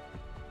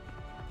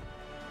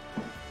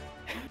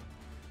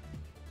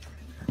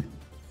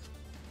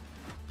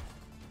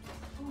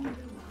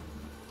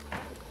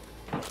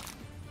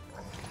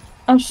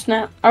 Oh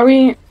snap! Are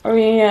we?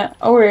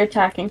 Oh, we're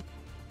attacking.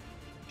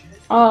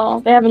 Oh,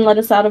 they haven't let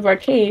us out of our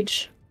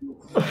cage.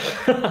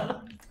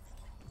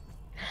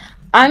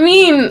 I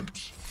mean,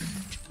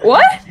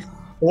 what?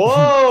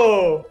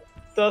 Whoa!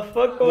 The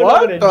fuck going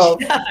What on in the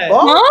chat?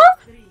 Huh?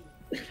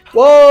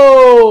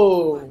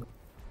 Whoa!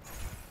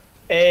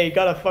 Hey,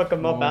 gotta fuck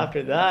him up Whoa.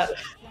 after that.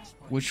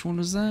 Which one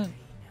was that?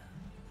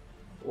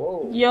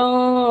 Whoa!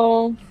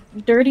 Yo,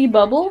 dirty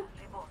bubble.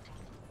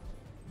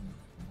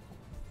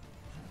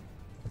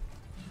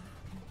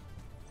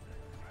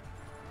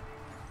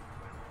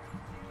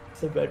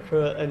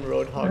 Symmetra and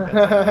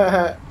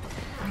Roadhog.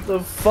 The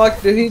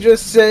fuck did he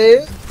just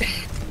say?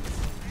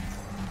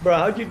 Bro,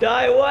 how'd you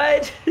die?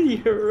 What?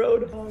 You're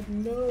Roadhog,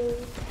 no.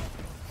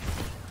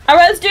 I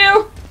rezzed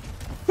you.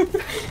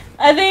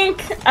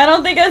 I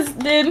don't think I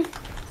did.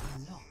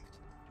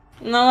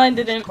 No, I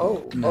didn't.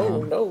 Oh, No.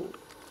 oh no.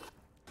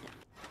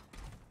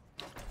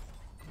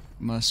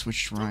 Must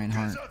switch to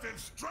Reinhardt.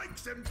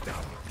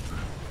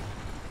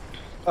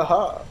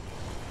 Aha.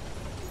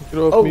 Get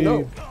off Oh me.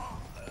 no.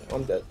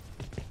 I'm dead.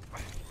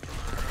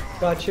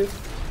 Got you.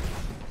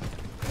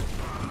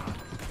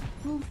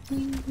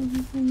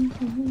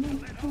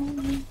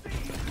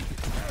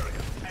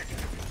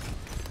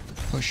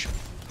 Push.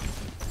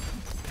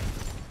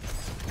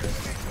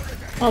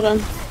 Hold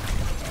on.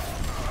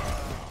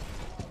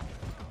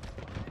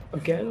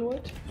 Again,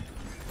 what?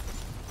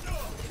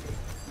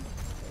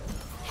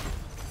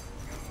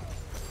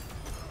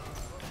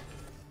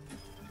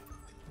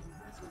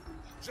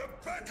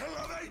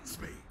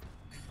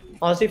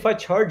 Honestly, if I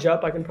charge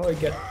up, I can probably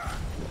get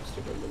most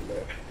of them in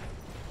there.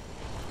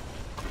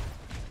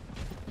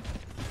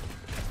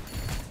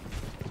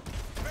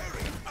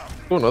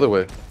 Go another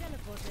way.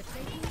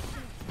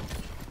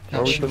 How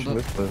are Got we shield pushing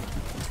up. this way?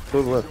 Go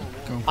left.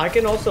 I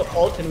can also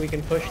ult and we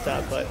can push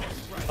that, but...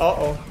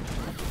 Uh-oh.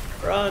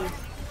 Run.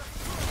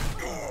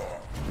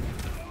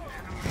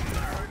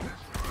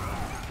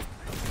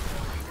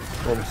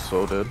 Oh, I'm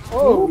so dead.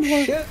 Oh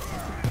shit.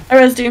 I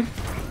rezzed you.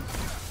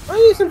 I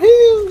need some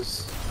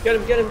heals. Get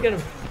him, get him, get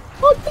him.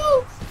 Oh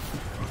no.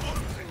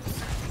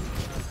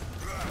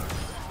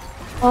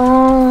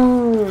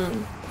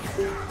 Oh.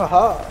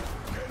 Haha.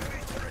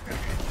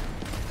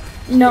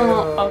 No.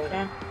 Yeah.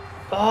 Okay.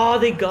 Oh,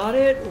 they got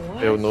it?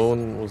 What? Yo, no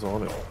one was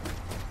on it.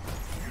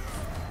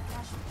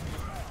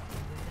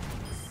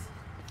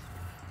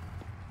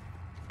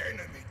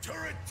 Enemy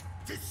turret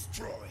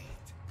destroyed.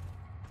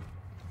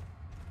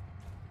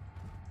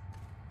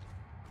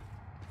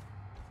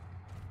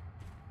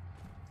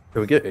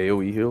 Can we get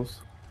AoE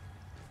heals?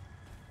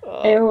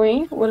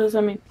 AoE? What does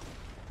that mean?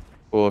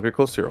 Well, if you're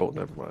close to your ult,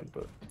 never mind,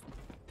 but...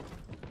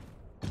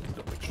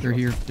 They're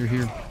here. They're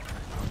here.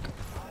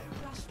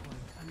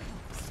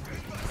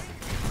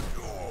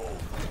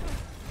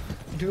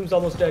 Doom's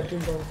almost dead,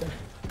 Doom's almost dead.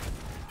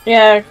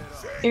 Yeah,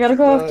 you gotta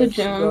go after Nice,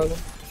 June. brother.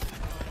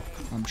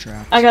 I'm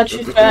trapped. I got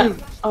you, Fat.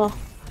 Oh.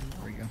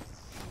 There we go.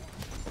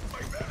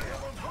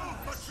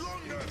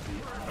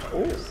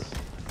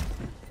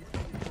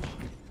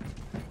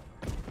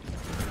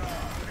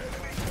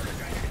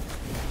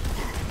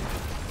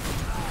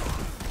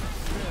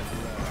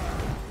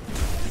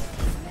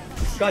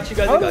 Got you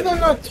guys, How I did got I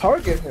you. not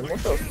target him? What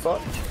the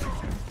fuck?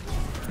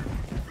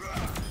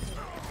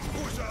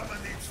 Whose armor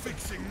needs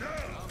fixing now?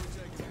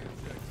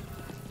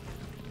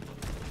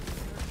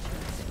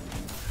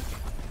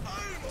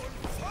 I'm on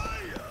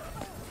fire.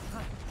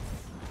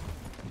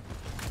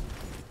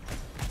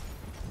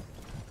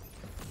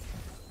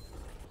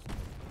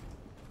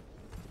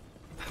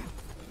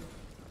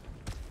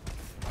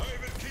 I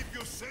will keep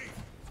you safe.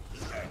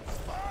 Let's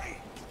fight.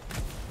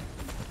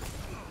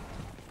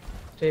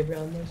 Stay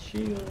around my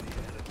shield.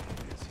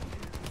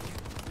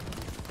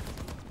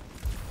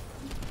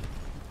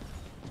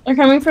 They're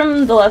coming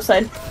from the left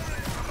side.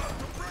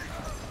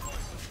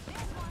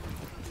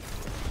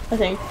 I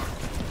think.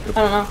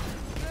 I don't know.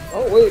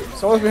 Oh wait,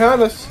 someone's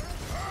behind us.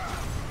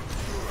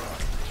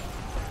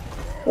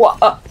 What?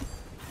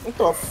 What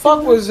the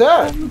fuck was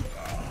that?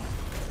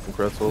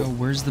 Congrats, Yo, ult.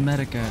 where's the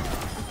medic at?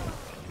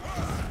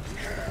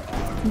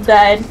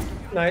 Died.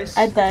 Nice.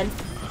 I died.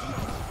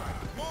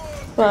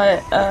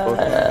 But,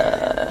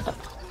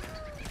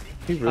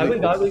 He really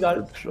we got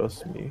it.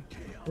 Trust me.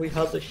 We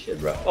held the shit,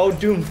 bro. Oh,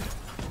 Doom.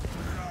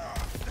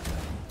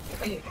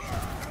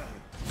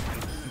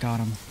 Got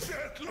him.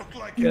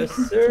 Yes,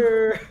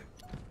 sir.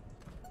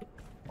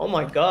 Oh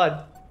my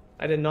god.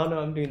 I did not know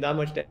I'm doing that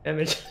much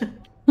damage.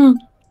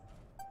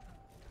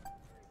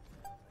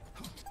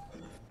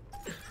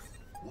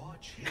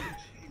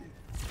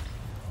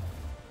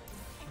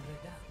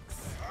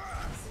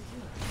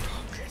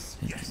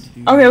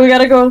 Okay, we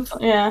gotta go.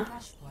 Yeah.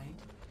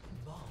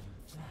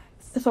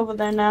 It's over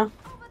there now.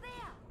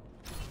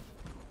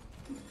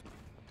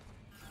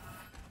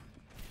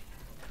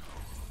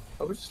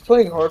 I was just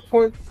playing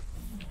hardpoint.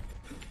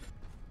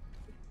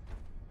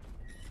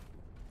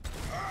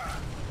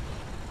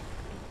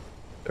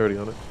 Already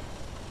on it.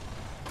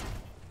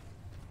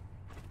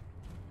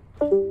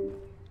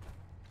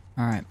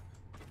 Alright.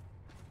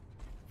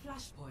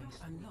 Flashpoint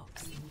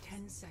unlocked in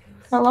 10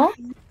 seconds. Hello?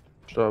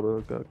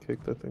 Jabba got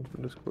kicked, I think,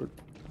 from Discord.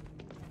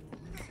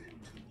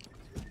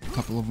 A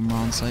couple of them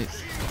are on site.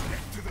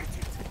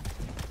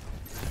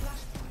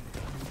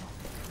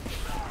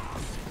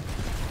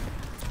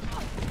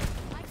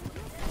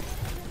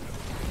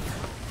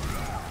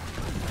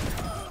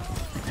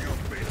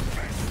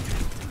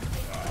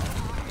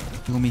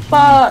 Heal me, heal me.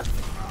 Fuck!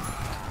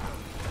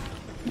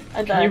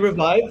 I Can you died.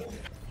 revive?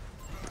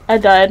 I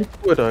died.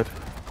 Oh, I died.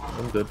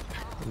 I'm dead.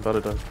 I'm about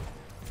to die.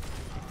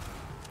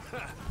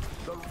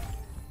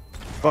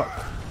 Fuck.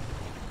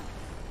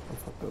 I'm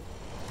fucked up.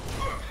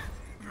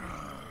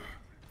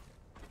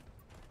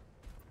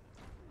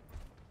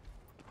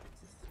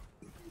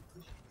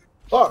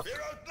 Fuck.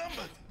 They're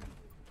outnumbered.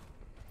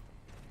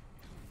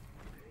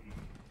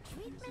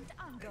 Treatment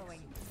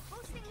ongoing.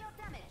 Boosting your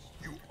damage.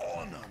 You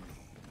honor me.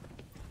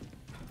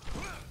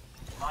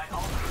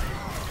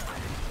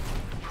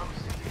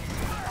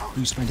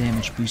 Boost my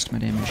damage, boost my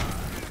damage.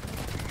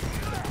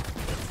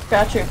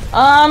 Got you.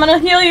 I'm gonna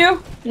heal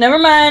you. Never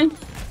mind.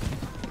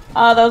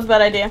 That was a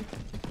bad idea.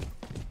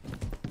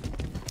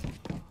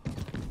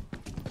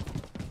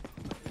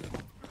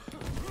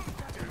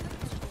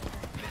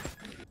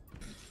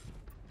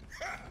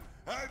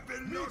 I've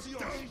been knocked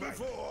down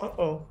before.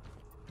 Uh-oh.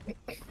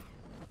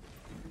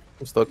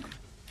 I'm stuck.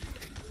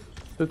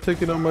 They're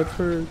taking out my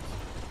turret.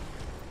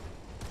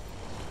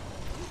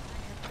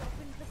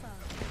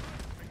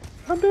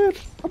 I'm dead.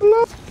 I'm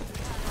alive.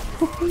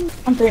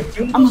 I'm dead.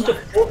 Doom I'm goes to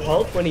full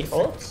health when he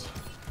ults?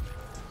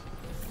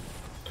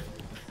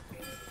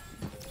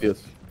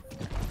 Yes.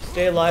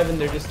 Stay alive in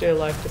there, just stay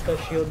alive, put that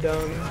shield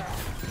down.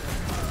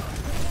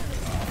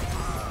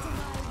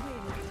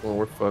 Well,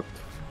 we're fucked.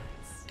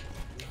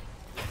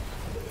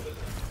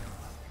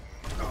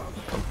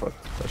 I'm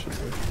fucked. I should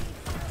say.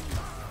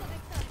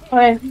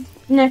 Okay,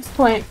 next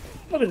point.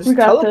 What is We this,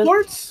 got this.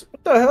 teleports?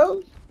 What the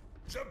hell?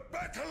 The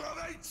battle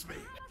awaits me.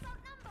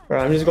 Bro,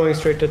 I'm just going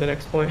straight to the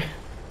next point.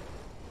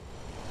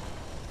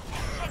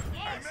 I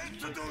meant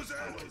to do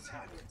that.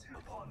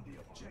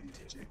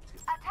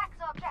 Attack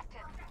the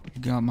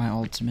objective. Got my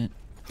ultimate.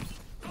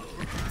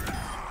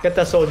 Get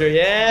that soldier,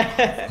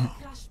 yeah!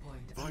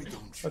 Why don't you?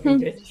 Fucking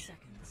bitch.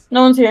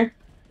 No one's here.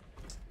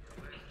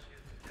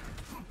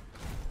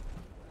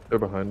 They're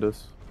behind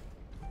us.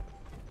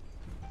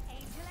 Aim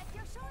to let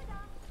your shoulder.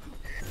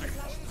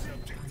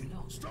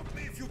 Stop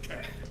me if you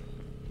can.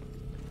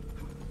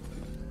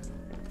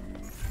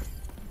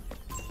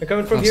 They're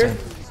coming from here.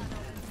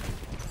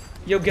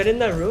 Yo, get in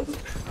that room.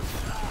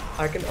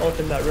 I can ult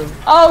in that room.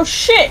 Oh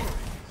shit!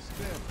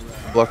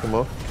 Block them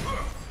off.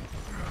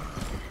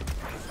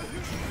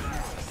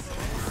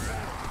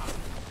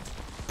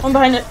 One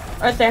behind it.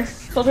 Right there.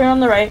 Soldier on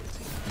the right.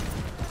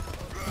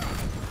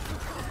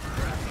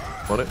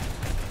 On it.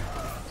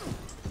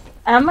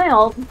 I have my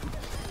ult.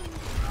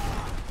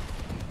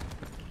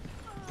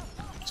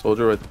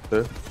 Soldier right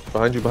there.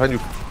 Behind you, behind you.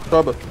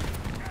 Jabba.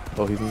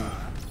 Oh, he's in...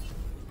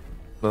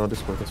 No,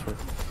 Discord, that's right.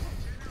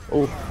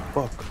 Oh,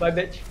 fuck. Bye,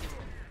 bitch.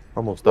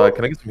 Almost died.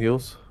 Can I get some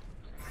heals?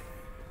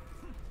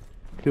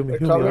 Heal me, They're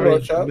heal me. coming,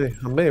 Alright, watch out.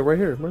 I'm May, right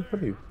here. Right in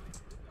front of you.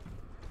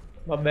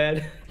 My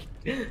bad.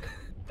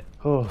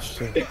 Oh,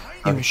 shit. Heal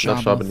Now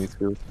Shaba. Shaba needs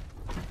heals.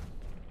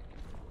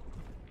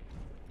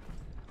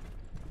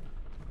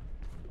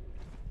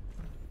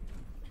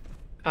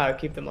 I'll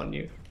keep them on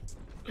you.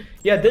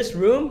 Yeah, this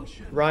room,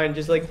 Ryan,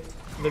 just like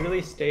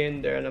literally stay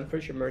in there, and I'm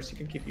pretty sure Mercy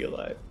can keep you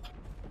alive.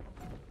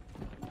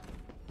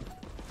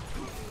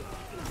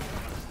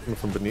 Coming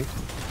from beneath.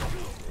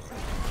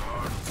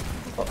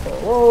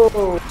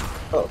 Whoa!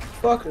 What the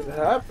fuck is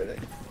happening?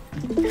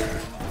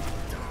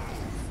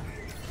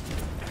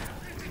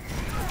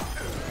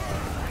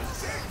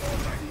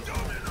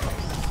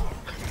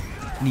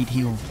 Need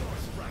heal.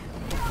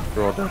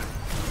 They're all dead.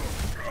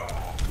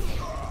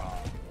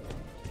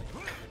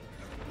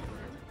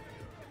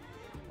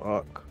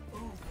 Fuck.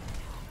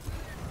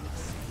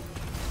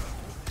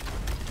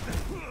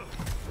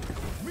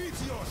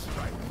 Meteor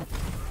strike.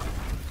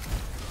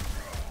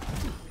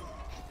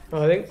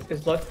 Oh, I think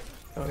it's Luck.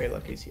 Okay,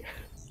 Lucky's here.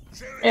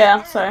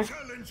 Yeah, sorry.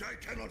 Challenge I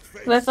cannot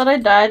face. 'Cause I thought I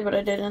died, but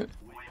I didn't.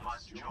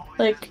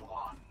 Like,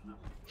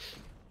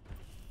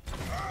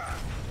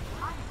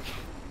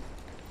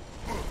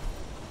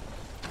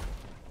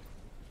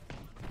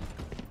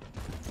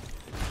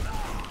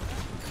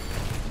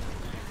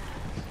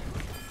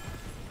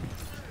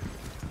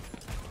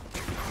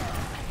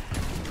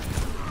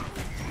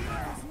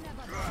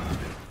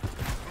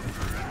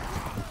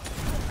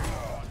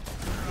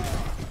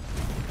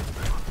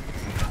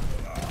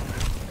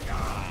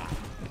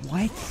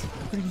 What?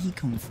 Where did he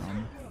come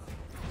from?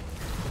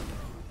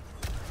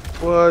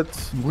 What?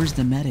 Where's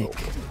the medic?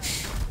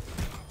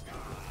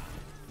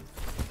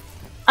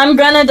 I'm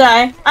gonna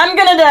die. I'm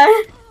gonna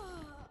die.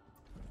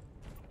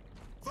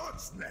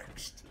 What's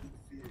next?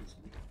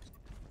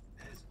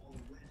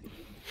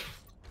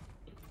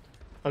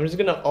 I'm just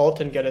gonna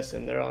ult and get us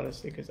in there,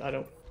 honestly, because I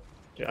don't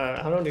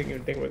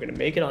even think we're gonna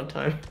make it on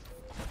time.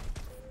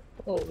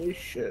 Holy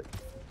shit.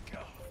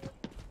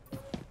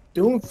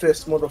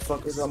 Doomfist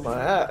motherfuckers on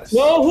my ass.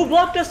 No, who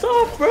blocked us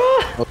off,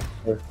 bro?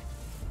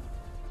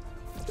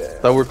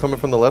 Thought we're coming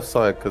from the left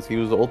side because he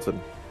was ulted.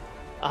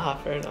 Ah,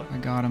 fair enough. I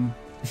got him.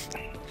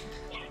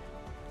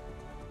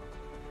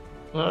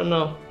 I don't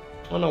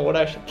know what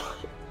I should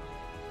play.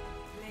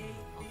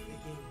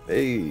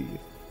 Hey.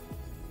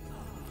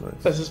 Nice.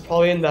 This is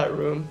probably in that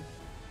room.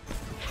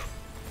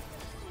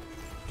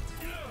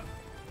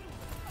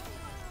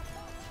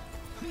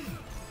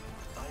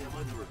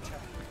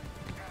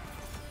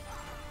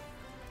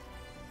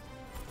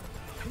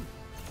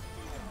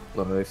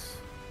 Nice.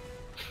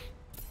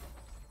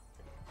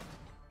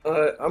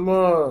 Alright, I'm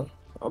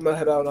gonna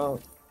head out now.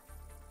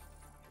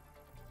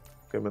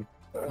 Okay, man.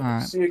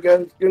 Alright. See you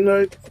again. Good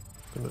night.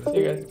 See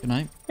you guys. Good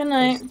night. Good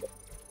night.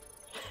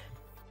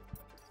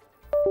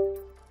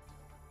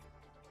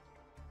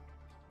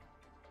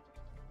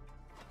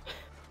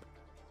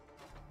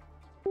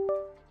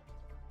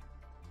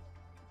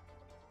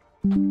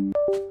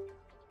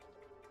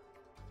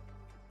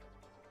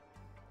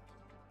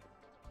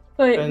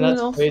 Wait, Man, who that's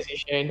else? crazy,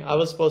 Shane. I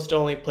was supposed to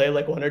only play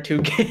like 1 or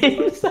 2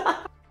 games.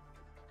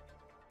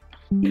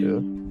 Yeah.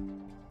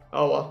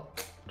 Oh well.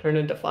 Turned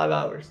into 5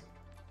 hours.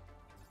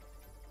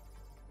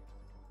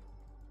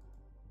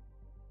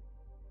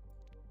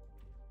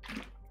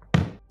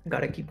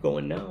 Gotta keep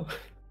going now.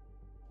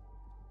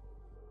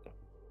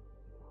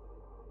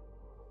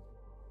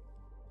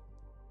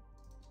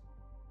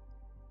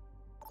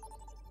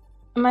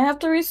 I might have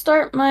to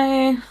restart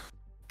my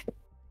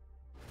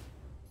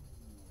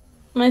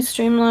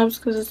Streamlabs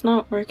because it's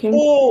not working.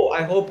 Oh,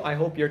 I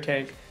hope you're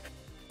tank.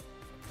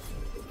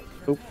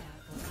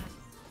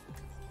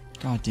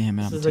 God damn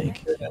it, I'm This is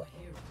tank. a-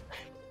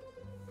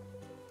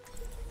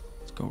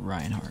 Let's go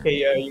Reinhardt. Okay,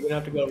 yeah, you're gonna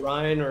have to go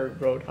Ryan or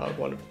Roadhog,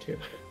 one of the two.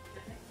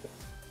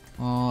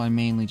 Well, I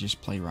mainly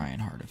just play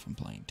Reinhardt if I'm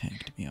playing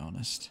tank, to be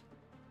honest.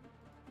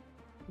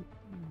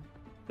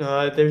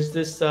 There's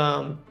this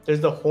there's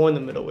the hole in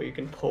the middle where you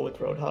can pull with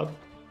Roadhog.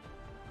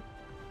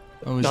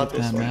 Oh, is Not it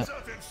this that one.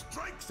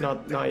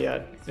 map? Not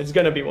yet. It's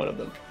gonna be one of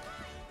them.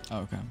 Oh,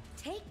 okay.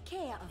 Take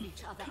care of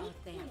each other out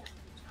there.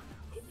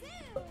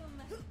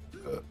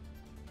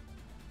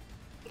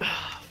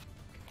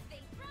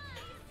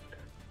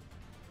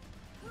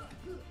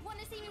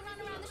 Wanna see me run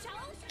around the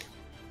shells?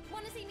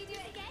 Wanna see me do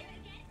it again?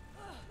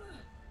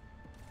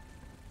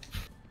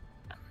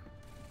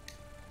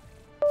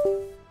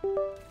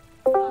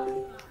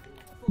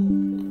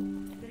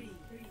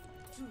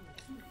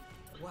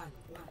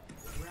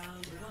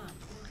 Round 1.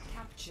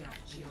 Capture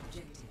the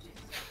objective.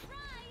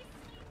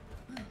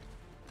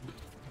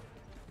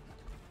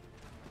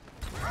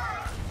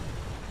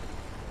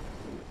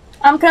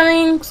 I'm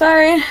coming,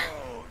 sorry.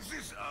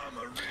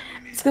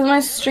 It's because my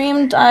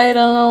stream died, I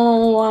don't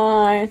know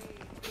why.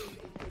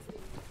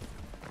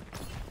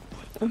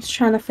 I was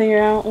trying to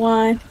figure out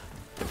why.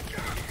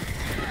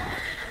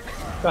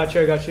 Got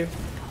you, I got you.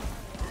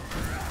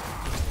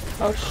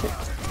 Oh shit.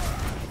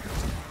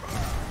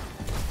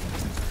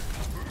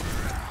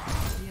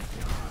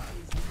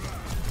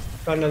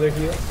 Got another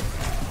heal.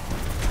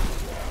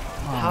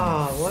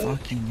 What?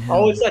 Fucking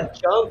hell. Oh, it's that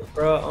jump,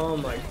 bro. Oh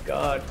my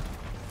god.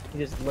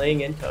 He's just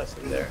laying into us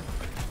in there.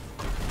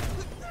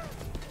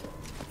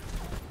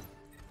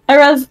 I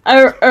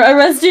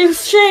res you,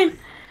 Shane.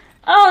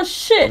 Oh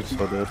shit. I'm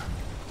so dead.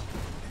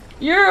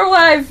 You're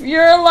alive.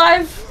 You're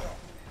alive.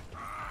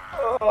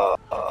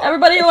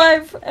 Everybody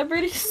alive.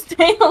 Everybody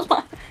stay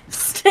alive.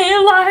 Stay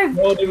alive.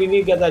 No, dude, we need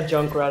to get that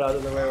Junkrat out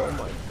of the way. Oh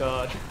my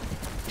god.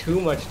 Too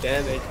much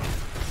damage.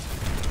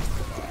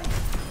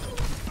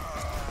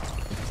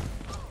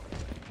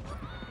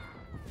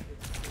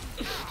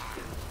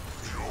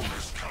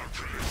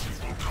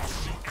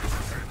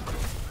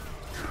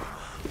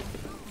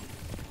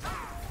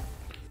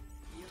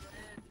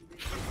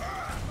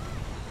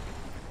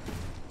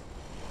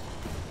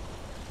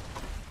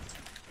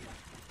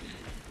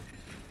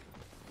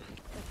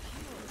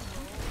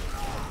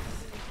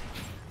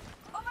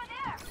 Over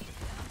there.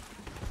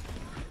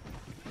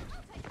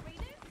 I'll take a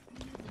redo.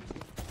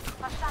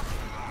 A shot.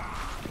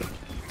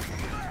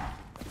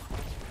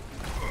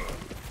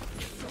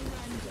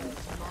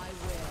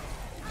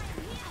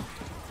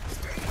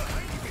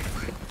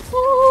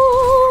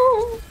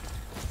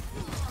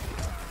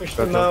 Push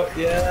them out,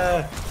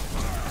 yeah.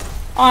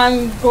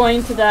 I'm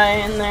going to die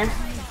in there.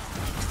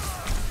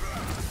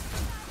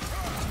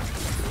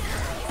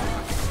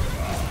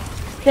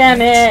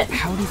 Damn it.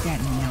 How did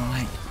that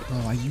not? Bro,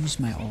 I used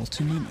my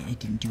ultimate and it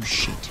didn't do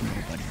shit to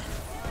nobody.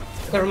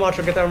 Get that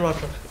Ramacho, get that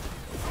Ramacho.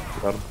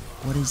 Got him.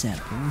 What is that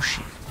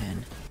bullshit,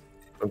 man?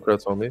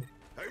 Junkrat's on me.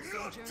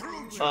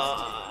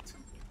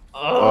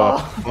 Oh,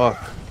 fuck.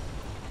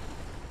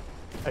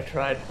 I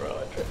tried, bro.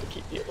 I tried to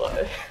keep you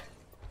alive.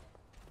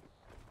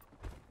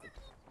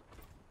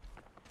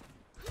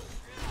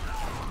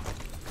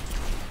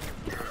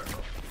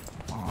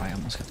 Oh, I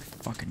almost got the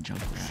fucking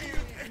jump rat.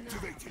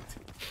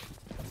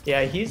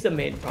 Yeah, he's the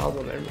main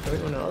problem.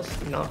 Everyone else,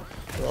 not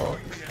well.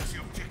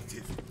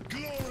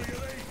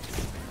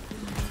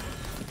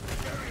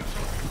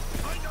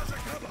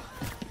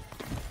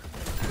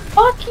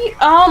 Fuck you!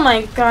 Oh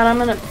my god, I'm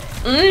gonna.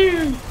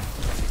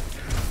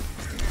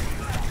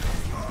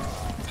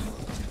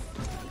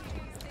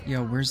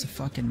 Yo, where's the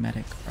fucking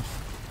medic, bro?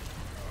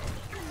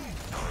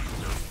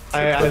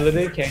 I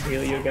literally can't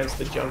heal you against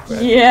the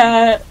Junkrat.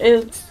 Yeah,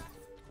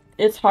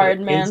 it's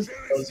hard, man.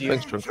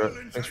 Thanks,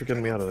 Junkrat. Thanks for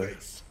getting me out of there.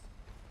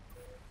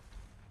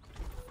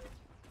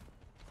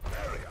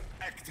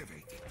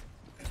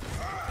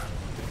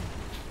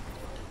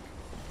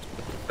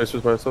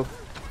 Tracer's by itself.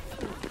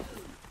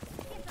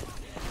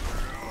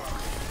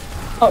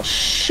 Oh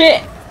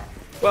shit!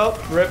 Well,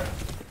 rip.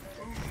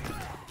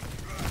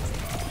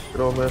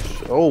 Good old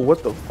mesh. Oh,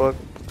 what the fuck?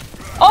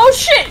 Oh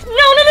shit! No! I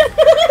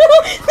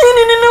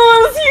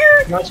was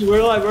here! Not you, we're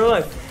alive, we're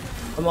alive.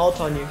 I'm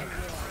ult on you.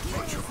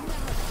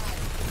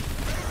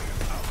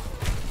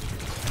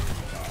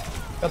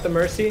 Got the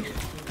Mercy.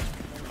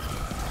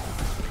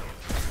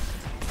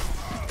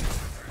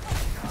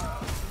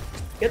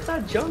 Get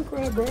that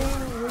Junkrat, bro.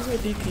 Where's my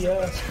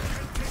DPS?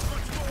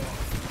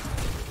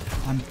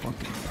 I'm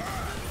fucking.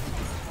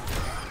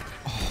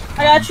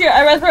 I got you.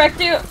 I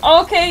resurrect you.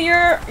 Okay,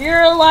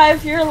 you're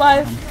alive. You're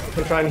alive.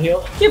 I'm trying to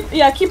heal. Keep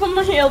him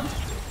healed.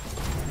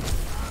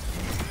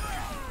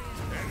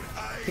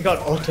 He got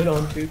ulted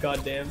on too.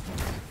 Goddamn.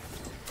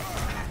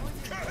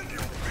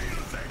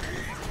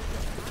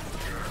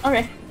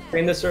 Okay. Stay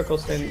in the circle.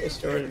 Stay in the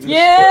store.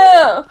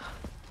 Yeah.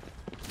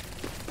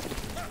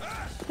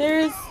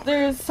 There's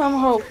some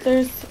hope.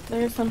 There's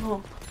some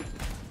hope.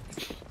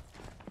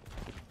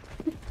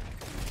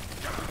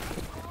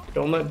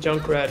 Don't let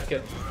Junkrat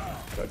get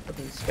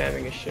fucking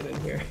spamming his shit in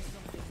here.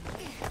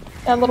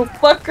 That little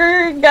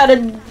fucker gotta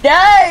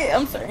die.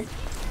 I'm sorry.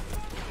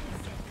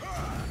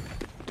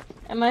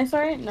 Am I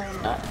sorry? No,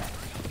 I'm not.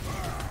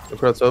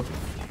 Junkrat's up.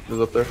 He's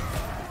up there.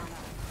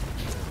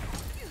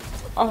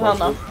 Oh hell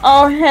no.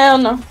 Oh hell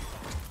no.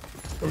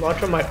 I'm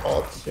watching my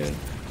ult soon.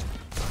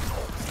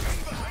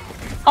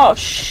 Oh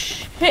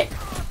shit.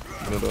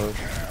 No dodge.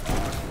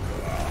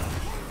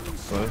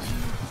 Nice.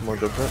 More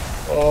Junkrat.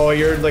 Oh,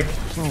 you're like.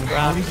 Bro,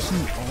 how did he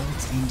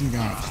ult into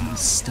that? He was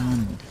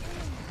stunned.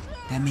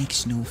 That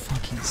makes no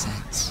fucking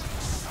sense.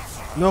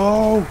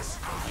 No.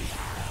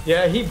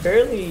 Yeah, he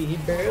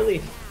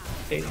barely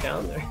stayed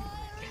down there.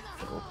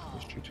 Oh,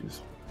 there's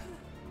GG's.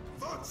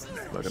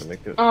 Not gonna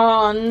make it.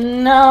 Oh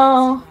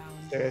no.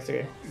 It's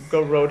okay.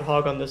 Go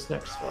Roadhog on this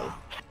next one.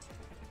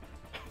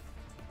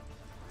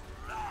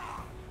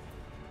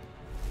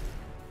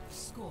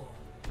 Score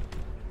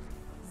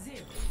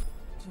 0-1.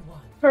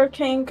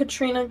 Hurricane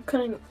Katrina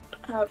couldn't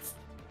have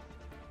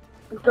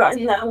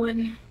gotten that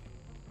one.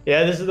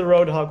 Yeah, this is the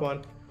Roadhog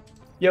one.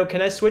 Yo,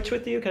 can I switch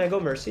with you? Can I go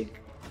Mercy?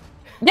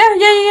 Yeah.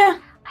 I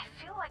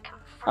feel like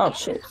oh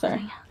shit,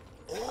 sorry.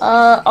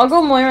 I'll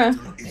go Moira.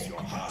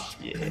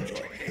 Yeah.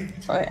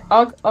 Alright,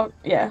 I'll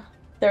yeah.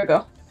 There we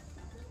go.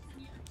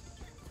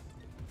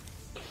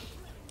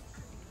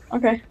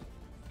 Okay.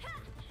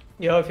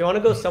 Yo, if you want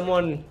to go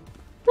someone.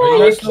 Oh,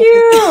 you're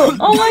cute!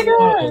 Oh my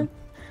god!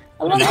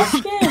 I love the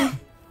skin.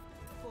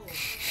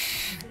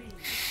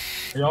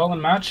 Are y'all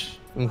in match?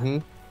 Mm-hmm.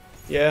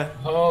 Yeah.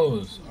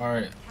 Pose.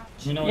 Alright.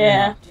 You know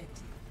Yeah.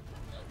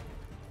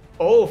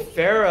 Oh,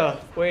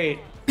 Farah. Wait.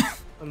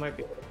 I might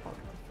be able to talk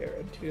about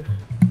Farah too.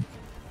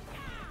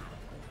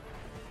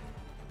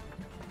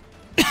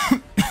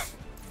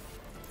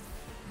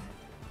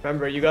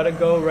 Remember, you gotta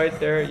go right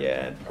there.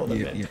 Yeah, and pull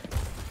them in. Yeah.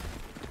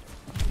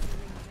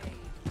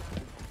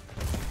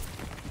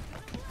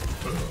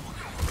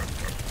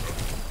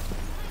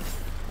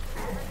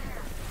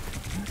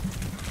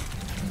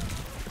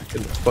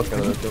 Get the fuck out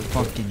of that jump.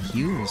 Fucking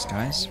heals,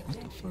 guys. What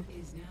the fuck?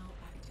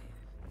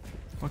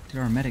 Fuck did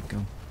our medic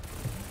go?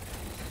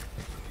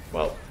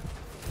 Well.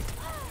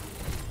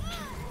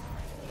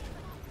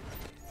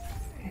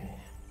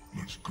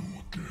 Let's go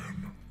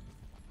again.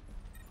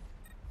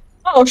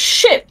 Oh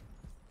shit!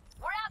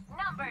 We're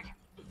outnumbered.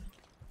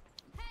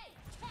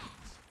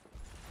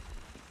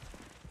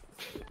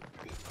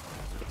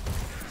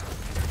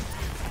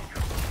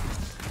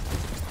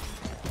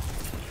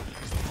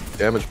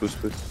 Damage boost,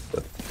 please.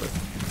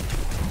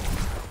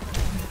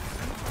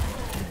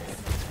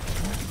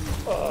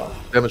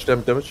 Damage.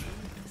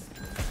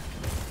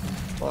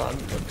 Well, I'm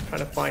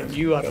trying to find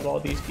you out of all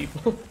these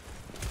people.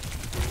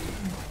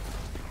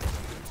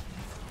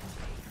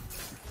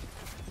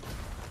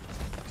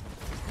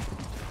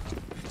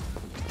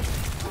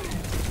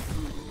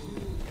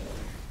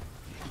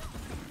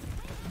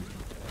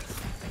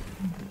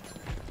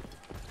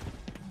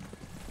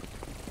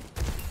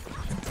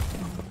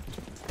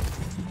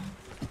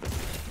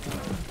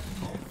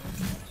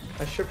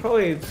 should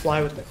probably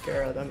fly with the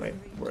Pharah. That might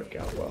work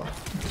out well.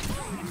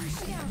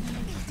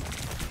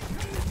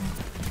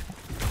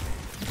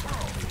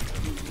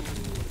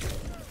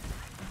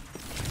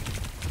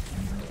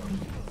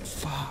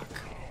 Fuck.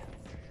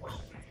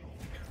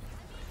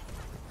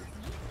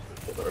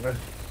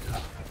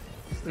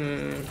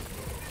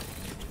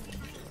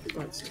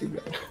 That's too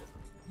bad.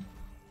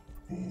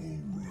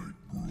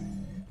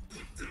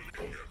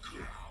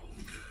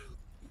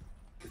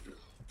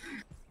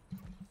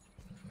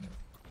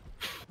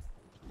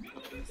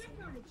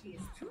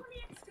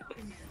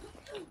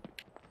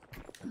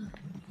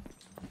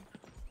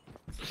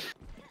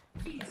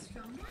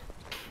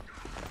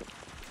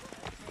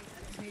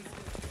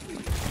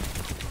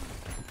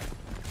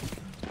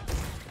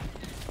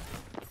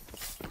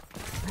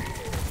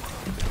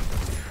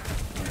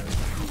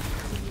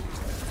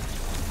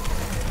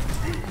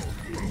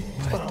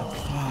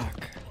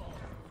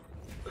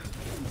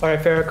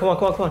 Alright, Pharah, come on,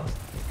 come on, come on.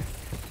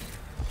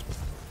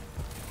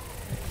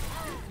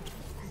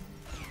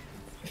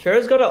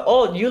 Pharah's got an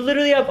ult. You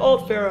literally have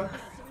ult, Pharah.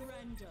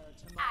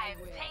 I'm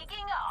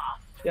taking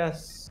off.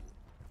 Yes.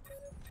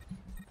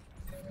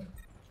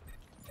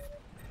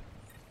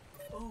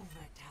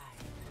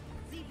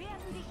 Sie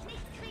werden dich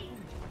nicht kriegen.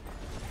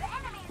 The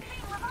enemy is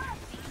being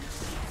revived.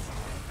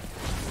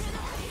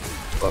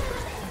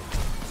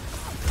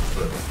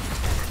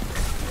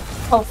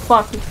 Oh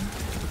fuck. Do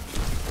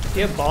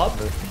you have Bob?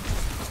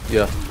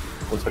 Yeah.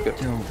 1 second.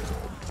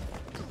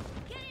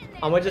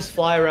 I'm gonna just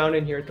fly around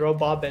in here, throw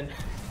Bob in.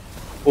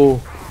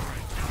 Oh.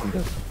 I'm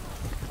dead.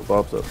 The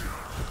Bob's up.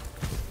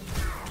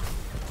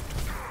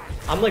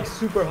 I'm like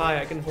super high,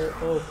 I can hold.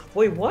 Oh,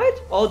 wait,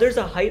 what? Oh, there's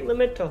a height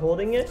limit to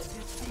holding it?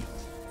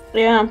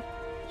 Yeah.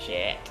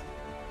 Shit.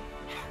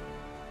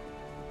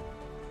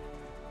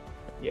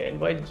 Yeah,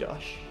 invite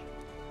Josh.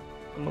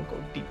 I'm gonna go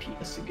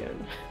DPS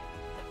again.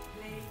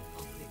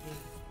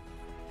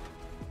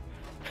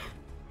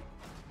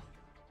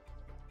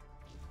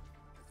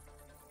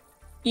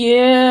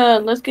 Yeah,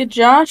 let's get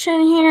Josh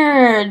in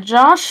here.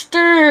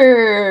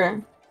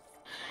 Joshster.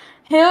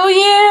 Hell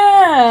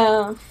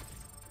yeah.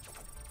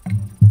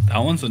 That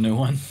one's a new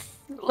one.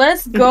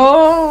 Let's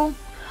go.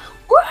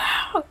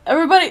 Wow.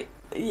 Everybody.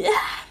 Yeah.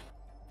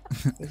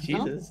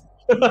 Jesus.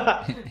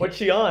 What's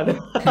she on?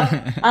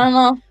 I don't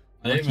know.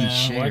 Hey Lucky man,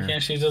 share. why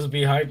can't she just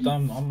be hyped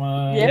on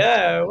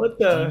Yeah, what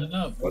turning the?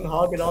 up? Don't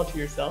hog it all to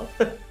yourself.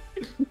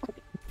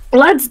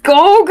 Let's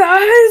go,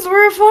 guys.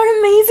 We're a fucking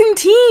amazing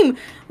team.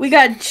 We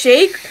got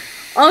Jake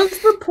on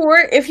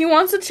support. If he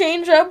wants to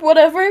change up,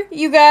 whatever,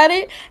 you got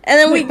it. And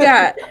then we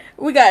got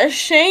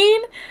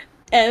Shane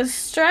and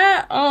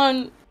Strat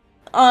on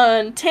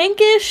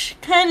tankish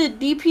kind of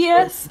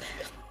DPS.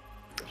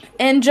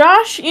 And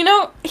Josh, you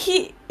know,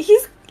 he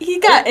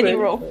got any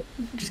role.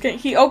 Just kidding.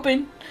 He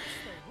open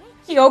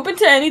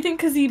to anything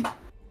because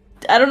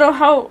I don't know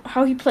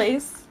how he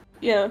plays.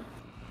 Yeah.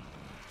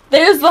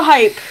 There's the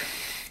hype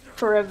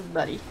for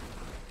everybody.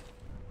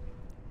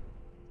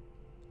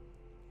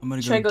 I'm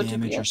gonna Should I go go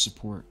damage TPS? or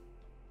support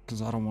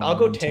because I don't want. I'll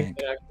go tank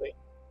actually.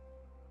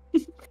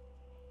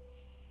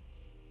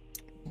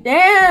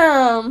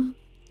 Damn.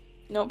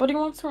 Nobody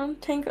wants to run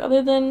tank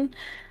other than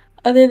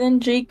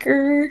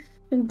Jaker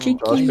and Josh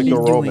I've picked been a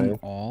role, doing man.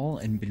 all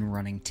and been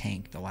running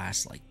tank the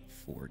last like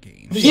 4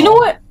 games. You know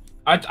what?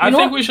 I You know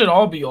think what? we should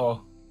all be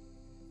all.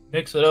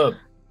 Mix it up.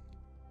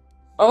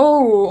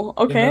 Oh,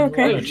 Give okay,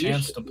 everyone okay. a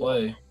chance to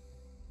play.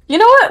 You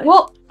know what?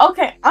 Well,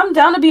 okay. I'm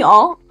down to be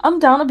all. I'm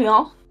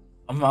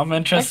I'm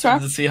interested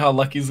round. to see how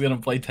Lucky's gonna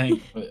play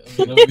tank. But,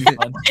 I mean, it'll be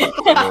fun.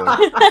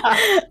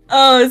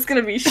 Oh, it's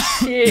gonna be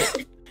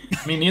shit.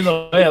 I mean,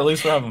 either way, at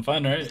least we're having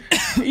fun, right?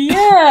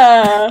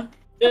 Yeah.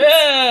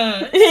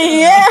 Yeah.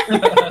 Yeah.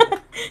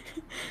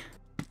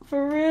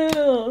 For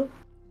real.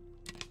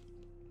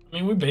 I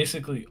mean, we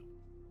basically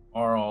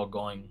are all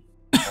going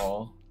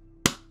all.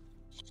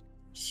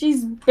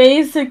 She's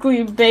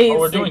basically basic. Oh,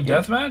 we're doing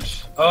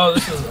deathmatch? Oh,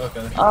 this is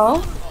okay.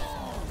 Oh.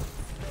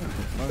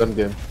 Gun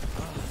game.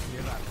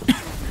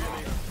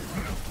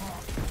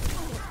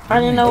 I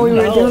didn't know we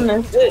were doing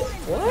this.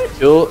 What?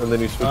 Kill and then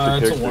you switch the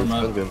It's a character.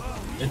 warm-up. Gun game.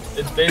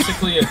 It's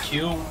basically a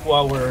queue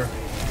while we're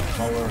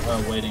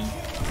waiting.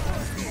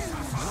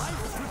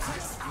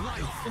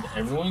 Did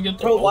everyone get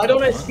the Bro, why ult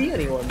don't up I front? see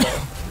anyone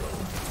though?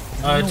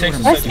 It takes a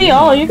I second. see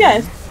all you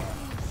guys.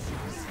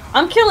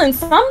 I'm killing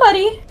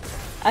somebody.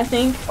 I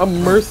think.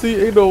 I'm Mercy,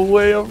 ain't no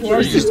way. I'm Yeah,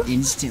 Mercy. Just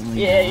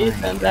instantly. Yeah, you die.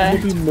 said I'm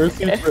that. gonna be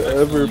Mercy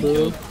forever,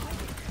 bro.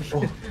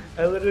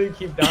 I literally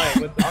keep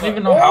dying. What the I don't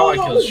even know how I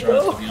killed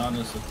Strat, to be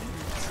honest with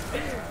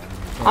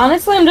you.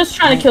 Honestly, I'm just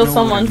trying to kill I don't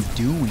know someone. what I'm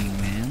doing,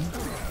 man.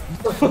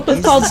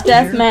 It's called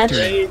deathmatch.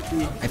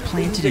 Crazy. I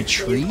planted a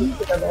tree?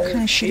 What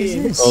kind of shit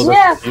is this? Oh,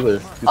 Yeah. that's the healer.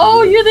 He's the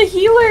Oh, healer. you're the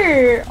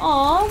healer.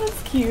 Aw,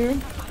 that's cute.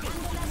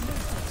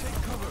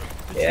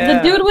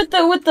 Yeah. The dude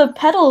with the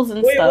pedals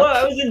and Wait, stuff. what?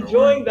 I was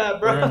enjoying that,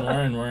 bro.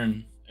 We're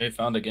in. Hey,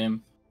 found a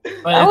game.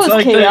 That was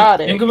like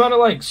chaotic. Think about it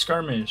like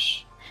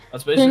skirmish.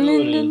 That's basically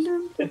what it is.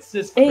 It's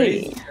just Hey.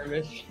 crazy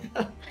skirmish.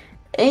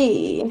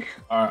 Hey.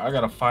 Alright, I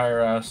got a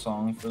fire ass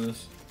song for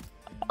this.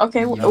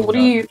 Okay, Yo, what are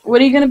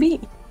you gonna be?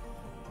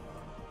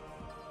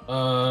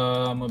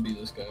 I'm gonna be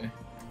this guy.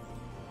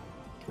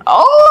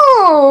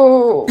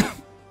 Oh!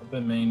 I've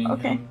been maining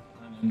him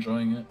and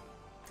enjoying it.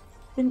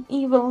 An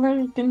evil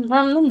lurking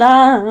from the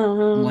dark.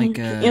 Like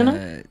a you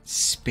know?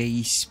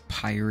 space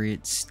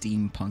pirate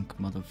steampunk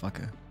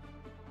motherfucker.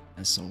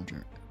 A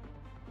soldier.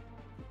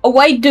 A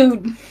white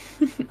dude.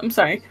 I'm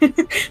sorry.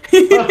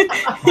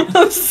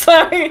 I'm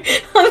sorry.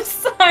 I'm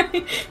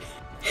sorry.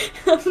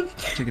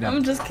 Check it out.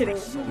 I'm just kidding.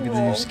 Look at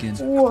the new skin.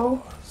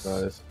 Whoa.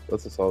 Nice.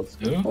 That's a solid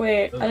skin.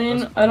 Wait, I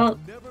don't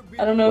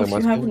know if you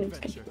have a new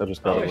skin. I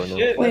just got it right now.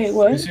 Wait,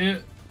 what? You see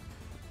it?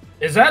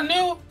 Is that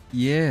new?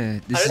 Yeah,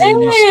 this is a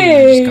new skin.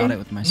 I just got it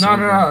with my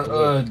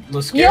silver.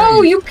 No.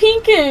 Yo, you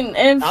pink and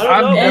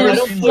I've never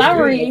seen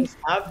flowery.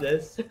 Have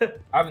this.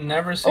 I've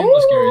never seen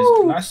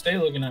Lascaris. Can I stay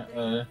looking at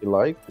You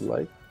like?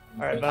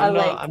 Alright, but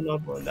I'm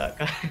not going that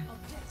guy.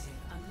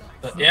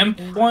 the imp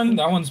one?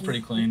 That one's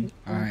pretty clean.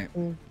 Alright.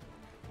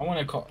 I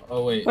wanna call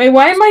wait. Wait,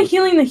 why am I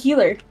healing the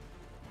healer?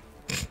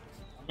 I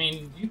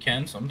mean you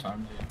can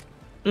sometimes,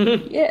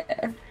 Yeah.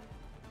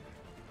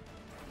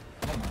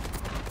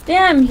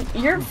 Damn,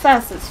 you're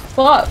fast as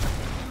fuck.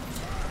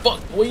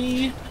 Fuck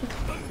we.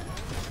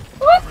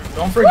 What?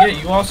 Don't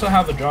forget you also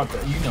have a drop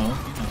that you know.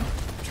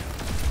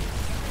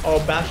 Oh,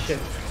 Bastion.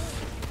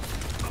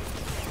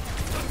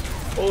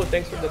 Oh,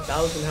 thanks for the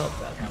 1,000 health,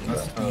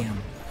 Bastion. Damn.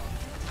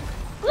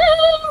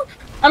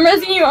 I'm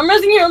resing you.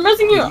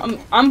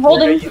 I'm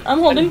holding. I'm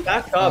holding.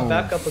 Back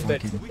up a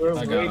bit. We're I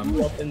way got him.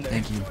 too up in there.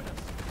 Thank you.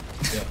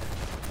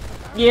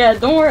 Yeah,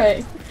 don't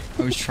worry.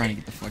 I was trying to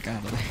get the fuck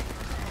out of there.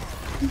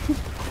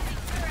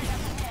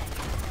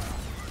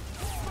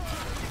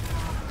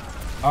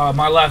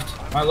 My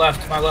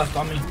left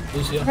on me,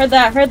 Lucio. Heard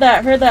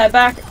that.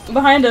 Back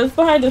behind us.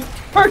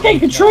 Hurricane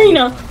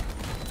Katrina.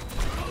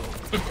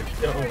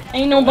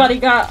 Ain't nobody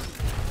got.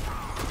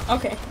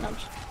 Okay. No.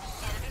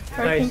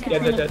 Hurricane Nice.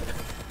 Katrina. Dead.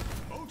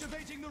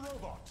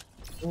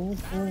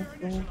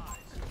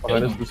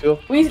 Behind us, Lucio?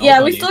 We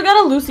still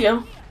got a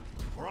Lucio.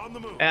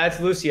 Yeah, it's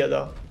Lucia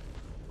though.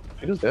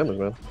 He does damage,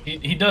 man.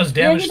 He does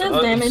damage. he does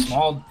to damage.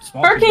 Small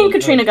Hurricane people.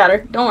 Katrina got her.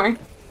 Don't worry.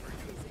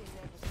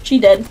 She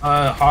dead.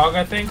 Hog,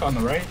 I think, on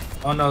the right.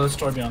 Oh no, that's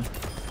Torbjorn.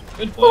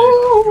 Good play.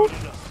 Ooh.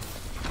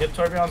 Get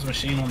Torbjorn's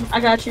machine on the floor. I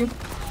got you.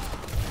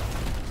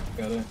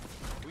 Got it.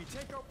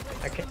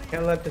 I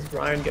can't let this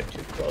Ryan get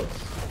too close.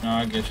 No,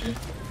 I get you.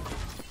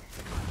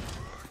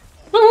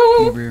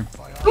 Over here.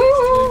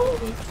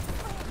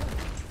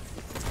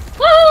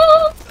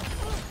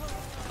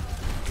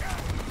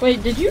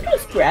 Wait, did you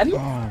just grab me?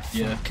 Oh, fuck.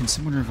 Yeah. Can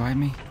someone revive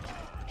me?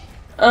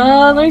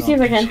 Let me see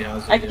if I think can. she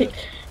has it I yet. can.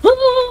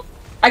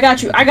 I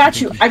got you,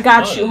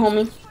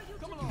 homie.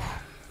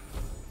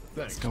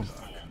 Let's go.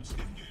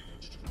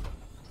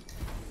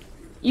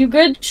 You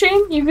good,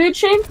 Shane?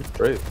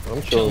 Great.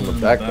 I'm chilling in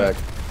the backpack.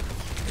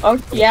 Oh,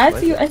 yeah,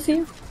 I see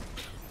you.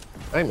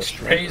 I'm a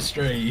Straight.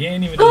 He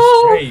ain't even just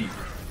straight.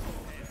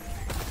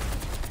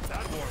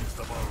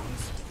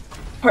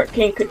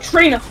 Hurricane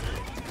Katrina.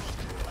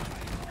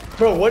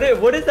 Bro, what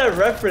is that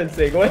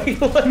referencing? What?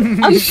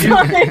 I'm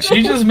sorry.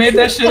 She just made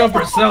that shit up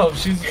herself.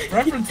 She's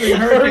referencing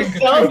Hurricane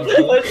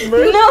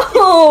Katrina.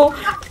 No,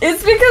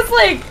 it's because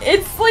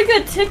it's like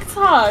a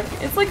TikTok.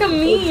 It's like a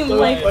meme. So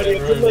Like funny.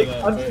 It's just, like,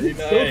 I'm Hey,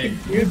 so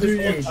confused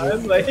this whole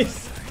time. Like,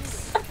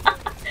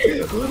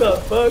 who the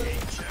fuck?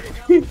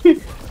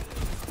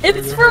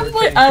 it's from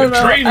like I don't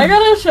know. I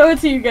gotta show it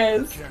to you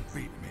guys.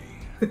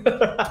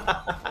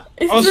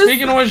 It's Oh, just-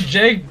 speaking of which,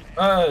 Jake,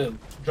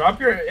 drop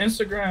your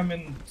Instagram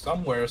in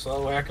somewhere so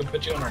that way I can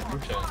put you in our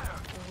group chat.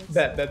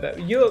 Bet.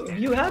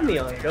 You have me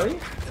on, don't you?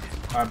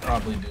 I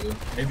probably do.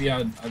 Maybe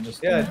I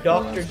just. Yeah, didn't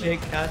Dr. realize it.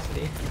 Jake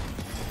Cassidy.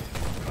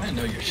 I didn't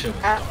know your shit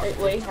was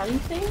wait, how do you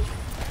say it?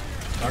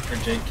 Dr.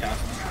 Jake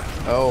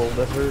Cassidy. Oh,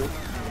 that hurt.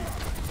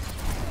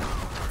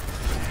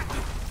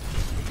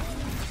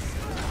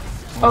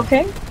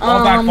 Okay.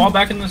 Fall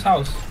back in this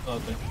house. Oh,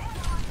 okay.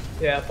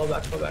 Yeah, fall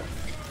back.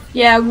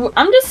 Yeah,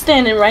 I'm just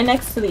standing right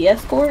next to the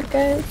escort,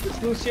 guys.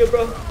 Lucia,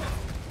 bro.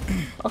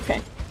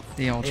 Okay.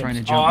 They all trying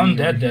to Oh, jump I'm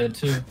me over here. dead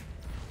too.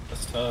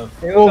 That's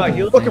tough.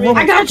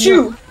 I got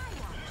you.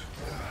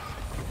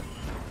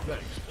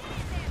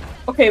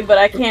 Okay, but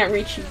I can't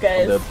reach you I'm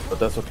guys. dead, but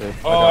that's okay.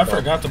 Oh, I got that.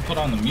 forgot to put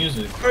on the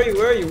music. Where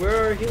are you?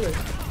 Where are our healers?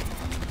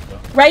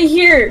 Right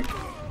here.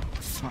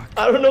 Fuck.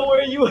 I don't know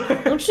where you are.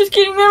 I'm just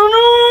kidding. I don't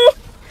know.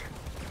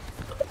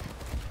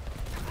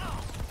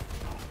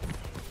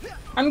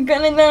 I'm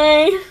gonna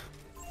die.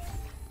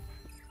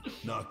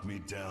 Knock me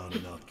down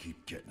and I'll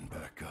keep getting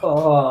back up.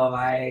 Oh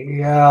my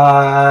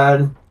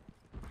god.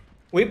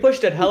 We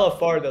pushed it hella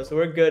far though, so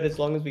we're good as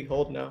long as we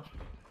hold now.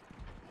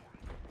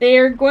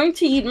 They're going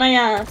to eat my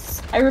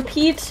ass. I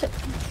repeat.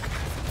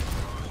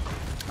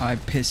 I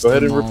pissed Go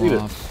ahead them and all repeat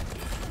it.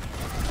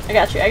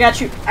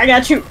 I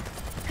got you.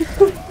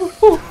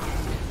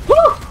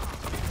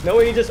 No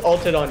way, he just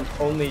ulted on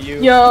only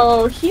you.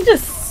 Yo, he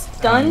just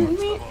stunned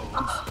me.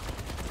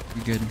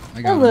 You good? I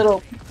A got him.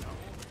 little.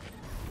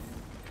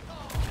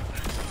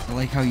 I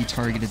like how you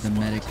targeted the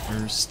medic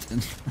first,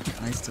 and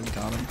I still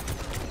got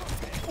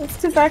him. It's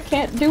because I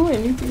can't do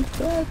anything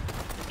bad.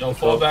 Yo,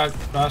 fall back,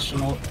 Bastion.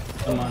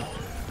 Come on.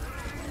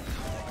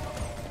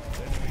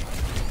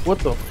 What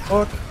the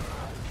fuck?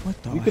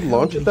 What the You can hell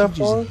launch did it that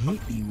you just far?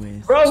 hit me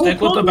with? Bro,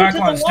 Stick with the back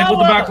line. Stick with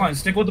the back line.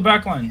 Stick with the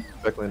back line.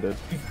 Backline dead.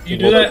 You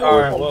do that?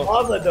 Alright, well.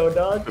 Lava though,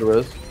 dog. Good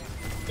res.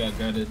 Got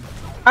gutted.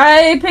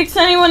 I picked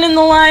anyone in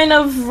the line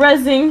of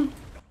rezzing.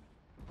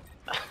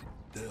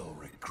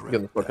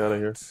 Get the fuck out of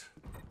here.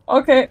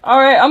 Okay,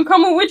 alright, I'm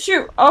coming with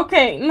you.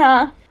 Okay,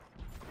 nah.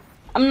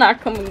 I'm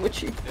not coming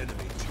with you.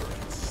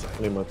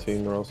 I need my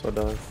team or else I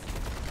die.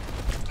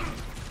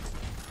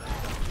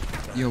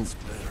 Yo,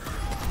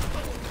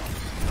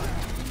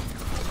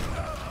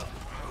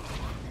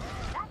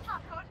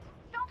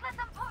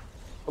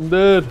 I'm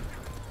dead.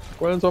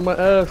 Ryan's on my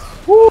ass.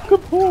 Woo,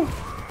 good pull.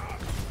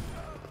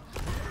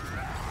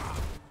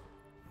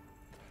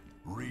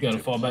 You gotta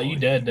fall back. You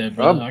dead,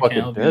 bro. I'm I can't fucking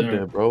help you dead, there.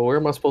 dead, bro. Where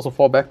am I supposed to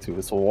fall back to?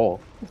 It's a wall.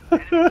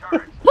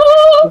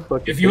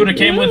 If you would've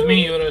came with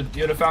me,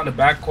 you'd have found a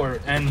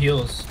backcourt and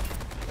heals.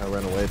 I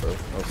ran away, bro.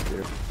 I was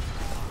scared.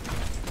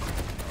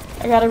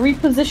 I gotta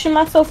reposition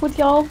myself with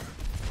y'all.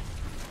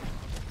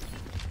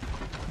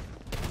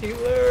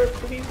 Healer,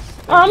 please.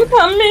 I'm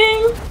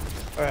coming.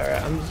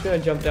 Alright, I'm just gonna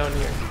jump down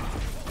here.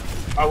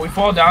 We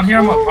fall down here?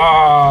 I'm like,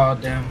 aw,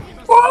 damn.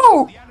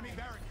 Whoa!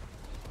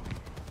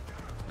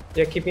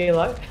 Yeah, keep me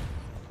alive.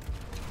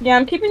 Yeah,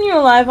 I'm keeping you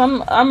alive.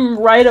 I'm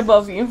right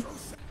above you.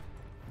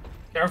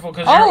 Careful,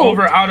 because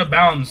you're out of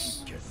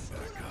bounds.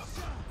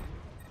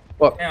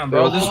 Fuck, damn,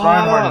 bro, this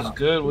Reinhardt is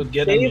good with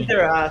getting Save me.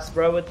 their ass,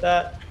 bro, with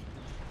that.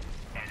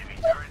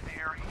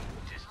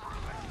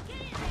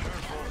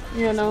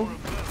 You know,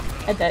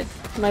 I died.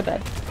 My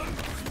bad.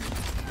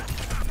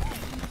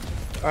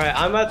 Alright,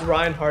 I'm at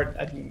Reinhardt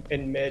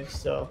in mid,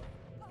 so.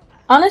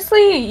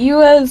 Honestly,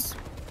 you as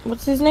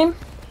what's his name?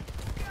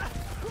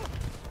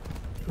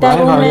 That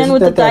old Reinhardt, man isn't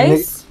with the that that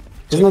dice.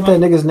 Isn't that that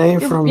nigga's name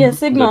from Yeah,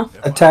 Sigma.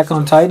 Attack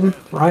on Titan?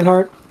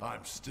 Reinhardt?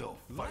 I'm still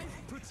fighting.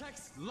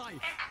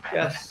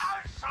 Yes.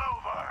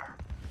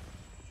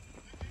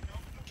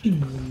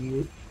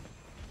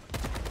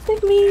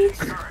 Sigmies.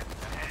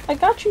 I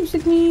got you,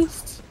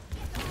 Sigmies.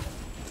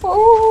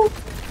 Oh.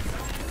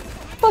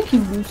 Fuck you,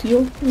 Lucio.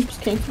 I'm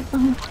just kidding.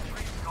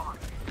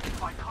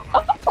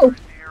 Oh.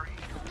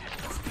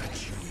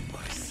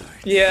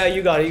 Yeah,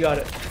 you got it, you got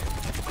it.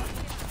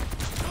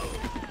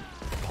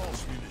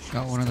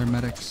 got one of their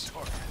medics.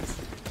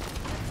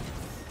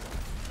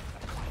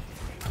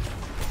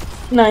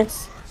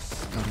 Nice.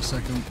 Got a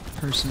second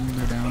person,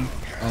 they're down.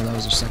 Oh, that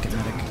was their second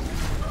medic.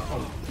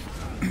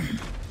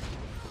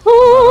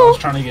 Oh.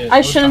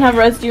 I shouldn't have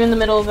rezzed you in the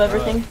middle of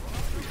everything.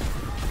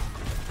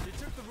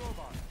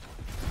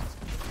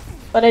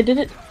 But I did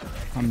it.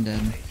 I'm dead.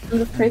 I'm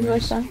just crazy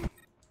like that.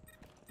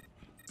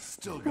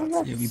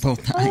 Yeah, we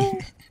both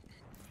died.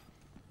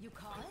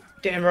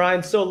 Damn,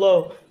 Ryan's so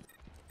low.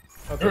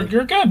 Okay.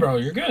 You're good, bro.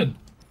 You're good.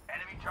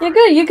 You're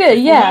good, you're good,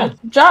 yeah.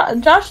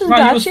 Josh has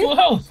got was you. full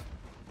health.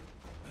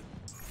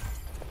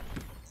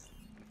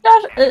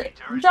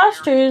 Josh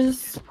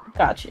has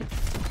got you.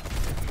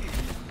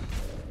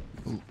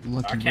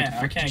 Lucky,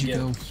 I can't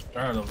get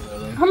started over there,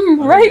 though.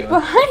 I'm right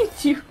behind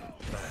you.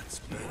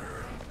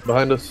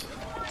 Behind us.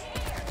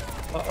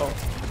 Uh-oh.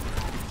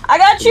 I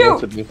got He you!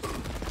 ulted me.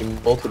 He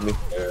ulted me.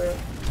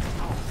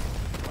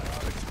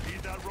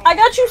 I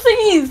got you,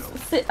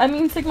 Siggies! I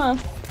mean, Sigma.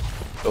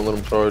 Don't let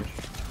him charge.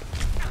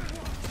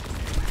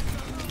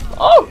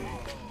 Oh!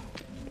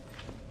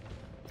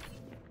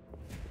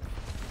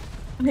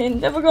 I ain't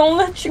never gonna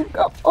let you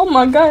go. Oh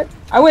my god.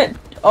 I went.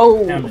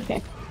 Oh,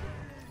 okay.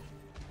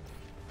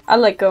 I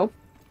let go.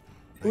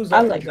 Who's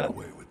I let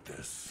go.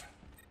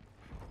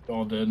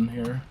 All dead in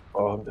here.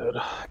 Oh, I'm dead.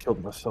 I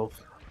killed myself.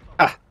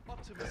 Ah!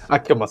 I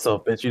killed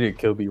myself, bitch. You didn't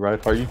kill me,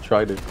 right? Or you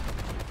tried it.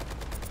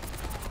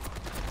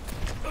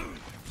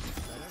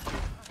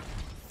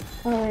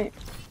 Alright.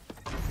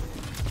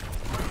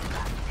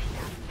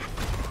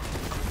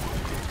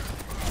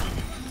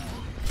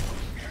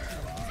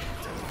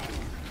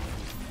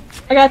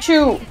 I got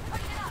you.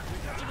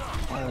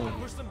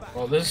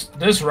 Well,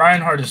 this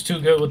Reinhardt is too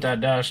good with that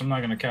dash. I'm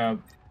not gonna cap.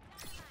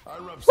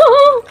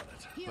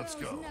 Let's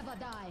go.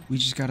 We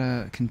just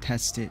gotta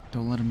contest it.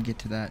 Don't let him get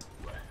to that.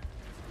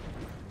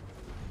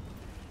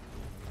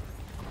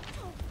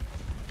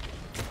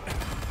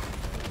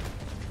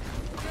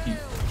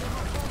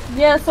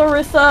 Yes,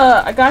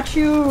 Orisa, I got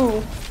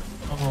you.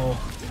 Oh,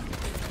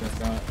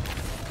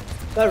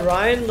 that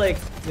Ryan, like,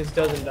 just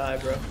doesn't die,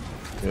 bro.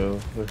 Yeah,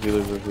 the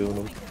healers are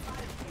healing him.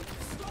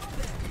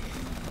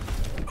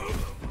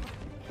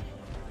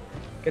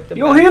 Get the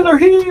Yo, healer,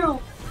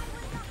 heal!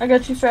 I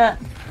got you, Strat.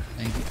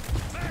 Thank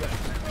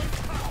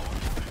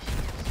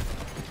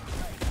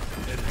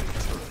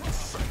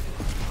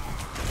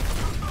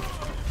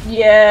you.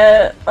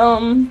 Yeah,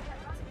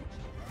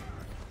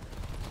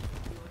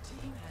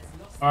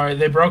 Alright,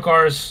 they broke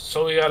ours,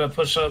 so we gotta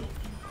push up.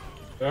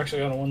 We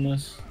actually gotta win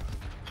this.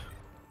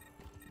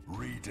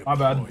 My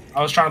bad.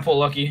 I was trying to pull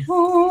Lucky.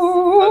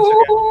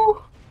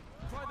 Ooh.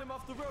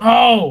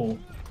 Oh!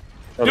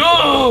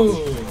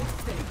 Dude!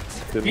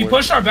 He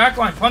pushed our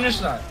backline. Punish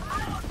that.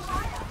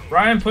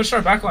 Ryan pushed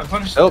our backline.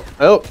 Punish that. Help!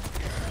 Help!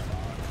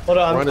 Hold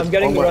on, I'm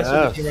getting the my rest of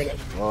ass. the team right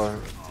now.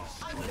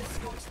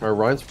 Alright,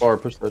 Ryan's far.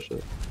 Push that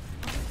shit.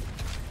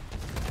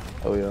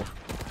 Oh yeah.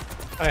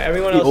 Alright,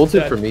 everyone He else is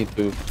ulted dead. for me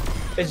too.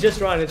 It's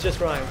just Ryan, it's just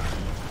Ryan.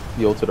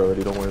 He ulted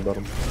already. Don't worry about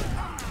him.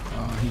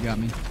 Oh, he got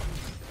me.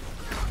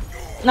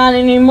 Not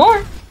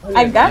anymore.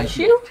 I got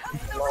you.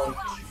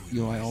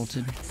 Yo, I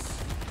ulted.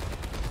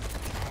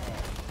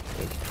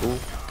 Cool.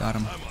 Got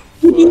him.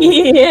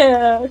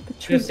 Yeah.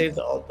 Should have saved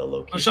the ult, the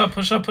low key. Push up,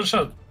 push up, push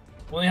up.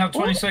 We only have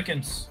 20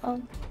 seconds.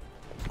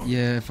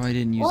 Yeah, if I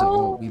didn't use the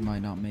ult, we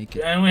might not make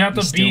it. And we have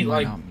to still beat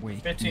might like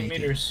not 15 make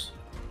it. meters.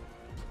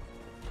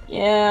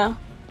 Yeah.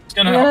 It's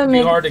gonna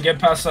be hard to get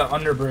past that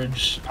under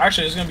bridge.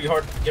 Actually, it's gonna be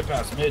hard to get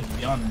past mid, to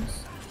be honest.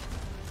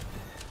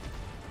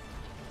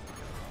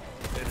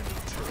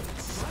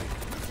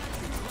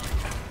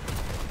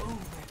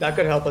 That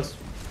could help us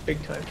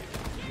big time.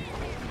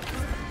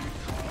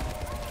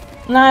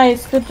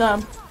 Nice. Good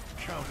job.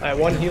 Alright,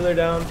 one healer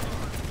down.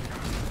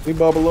 Leave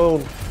Bob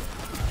alone.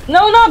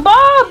 No, not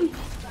Bob.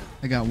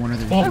 I got one of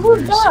their Good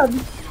healers. job.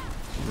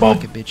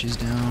 Rocket bitches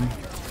down.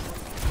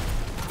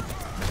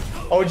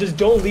 Oh, just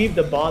don't leave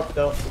the bot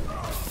though.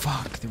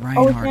 Fuck, the Oh, we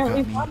Reinhardt can't got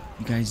leave me. Bob?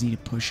 You guys need to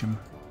push him.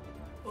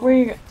 Where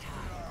you?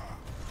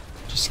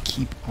 Just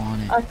keep on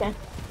it. Okay.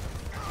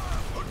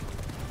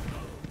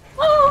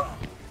 Oh.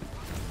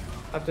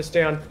 I have to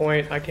stay on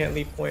point. I can't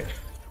leave point.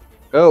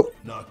 Help!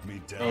 Knock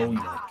me down.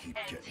 I'll keep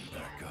getting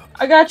back up.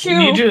 I got you.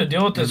 We need you to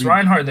deal with this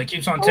Reinhardt that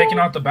keeps on taking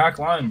out the back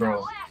line,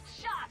 bro.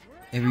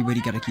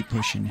 Everybody gotta keep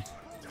pushing.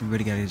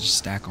 Everybody gotta just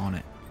stack on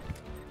it.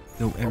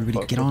 Yo,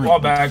 everybody get on Fall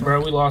it. back, bro.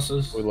 We lost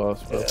this. We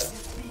lost, bro.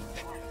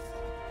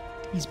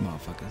 These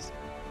motherfuckers.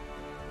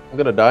 I'm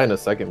gonna die in a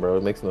second, bro.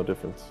 It makes no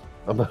difference.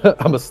 I'm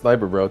a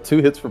sniper, bro. 2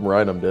 hits from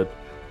Ryan, I'm dead.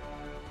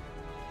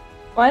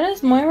 Why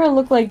does Moira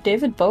look like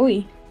David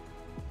Bowie?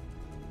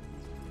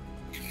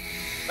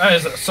 That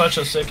is such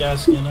a sick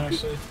ass skin,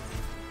 actually.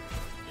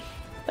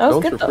 That was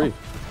Stones good for though. free.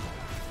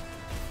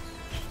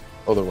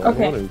 Oh, the wrong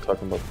Okay. one? Or are you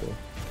talking about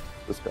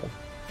this guy?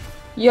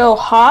 Yo,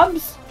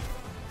 Hobbs.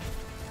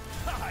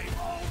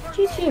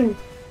 GG.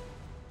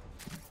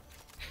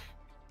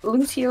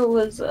 Lucio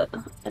was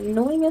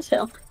annoying as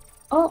hell.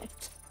 Oh.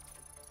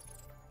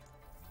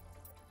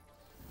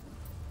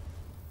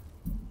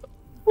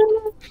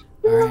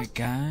 Alright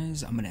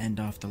guys, I'm gonna end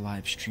off the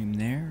live stream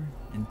there.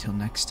 Until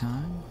next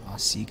time, I'll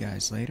see you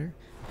guys later.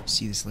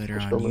 See this later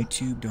on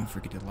YouTube. Don't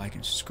forget to like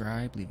and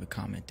subscribe, leave a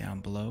comment down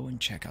below, and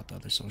check out the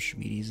other social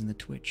medias and the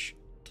Twitch.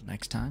 Till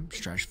next time,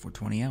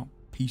 Strash420 out.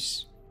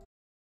 Peace.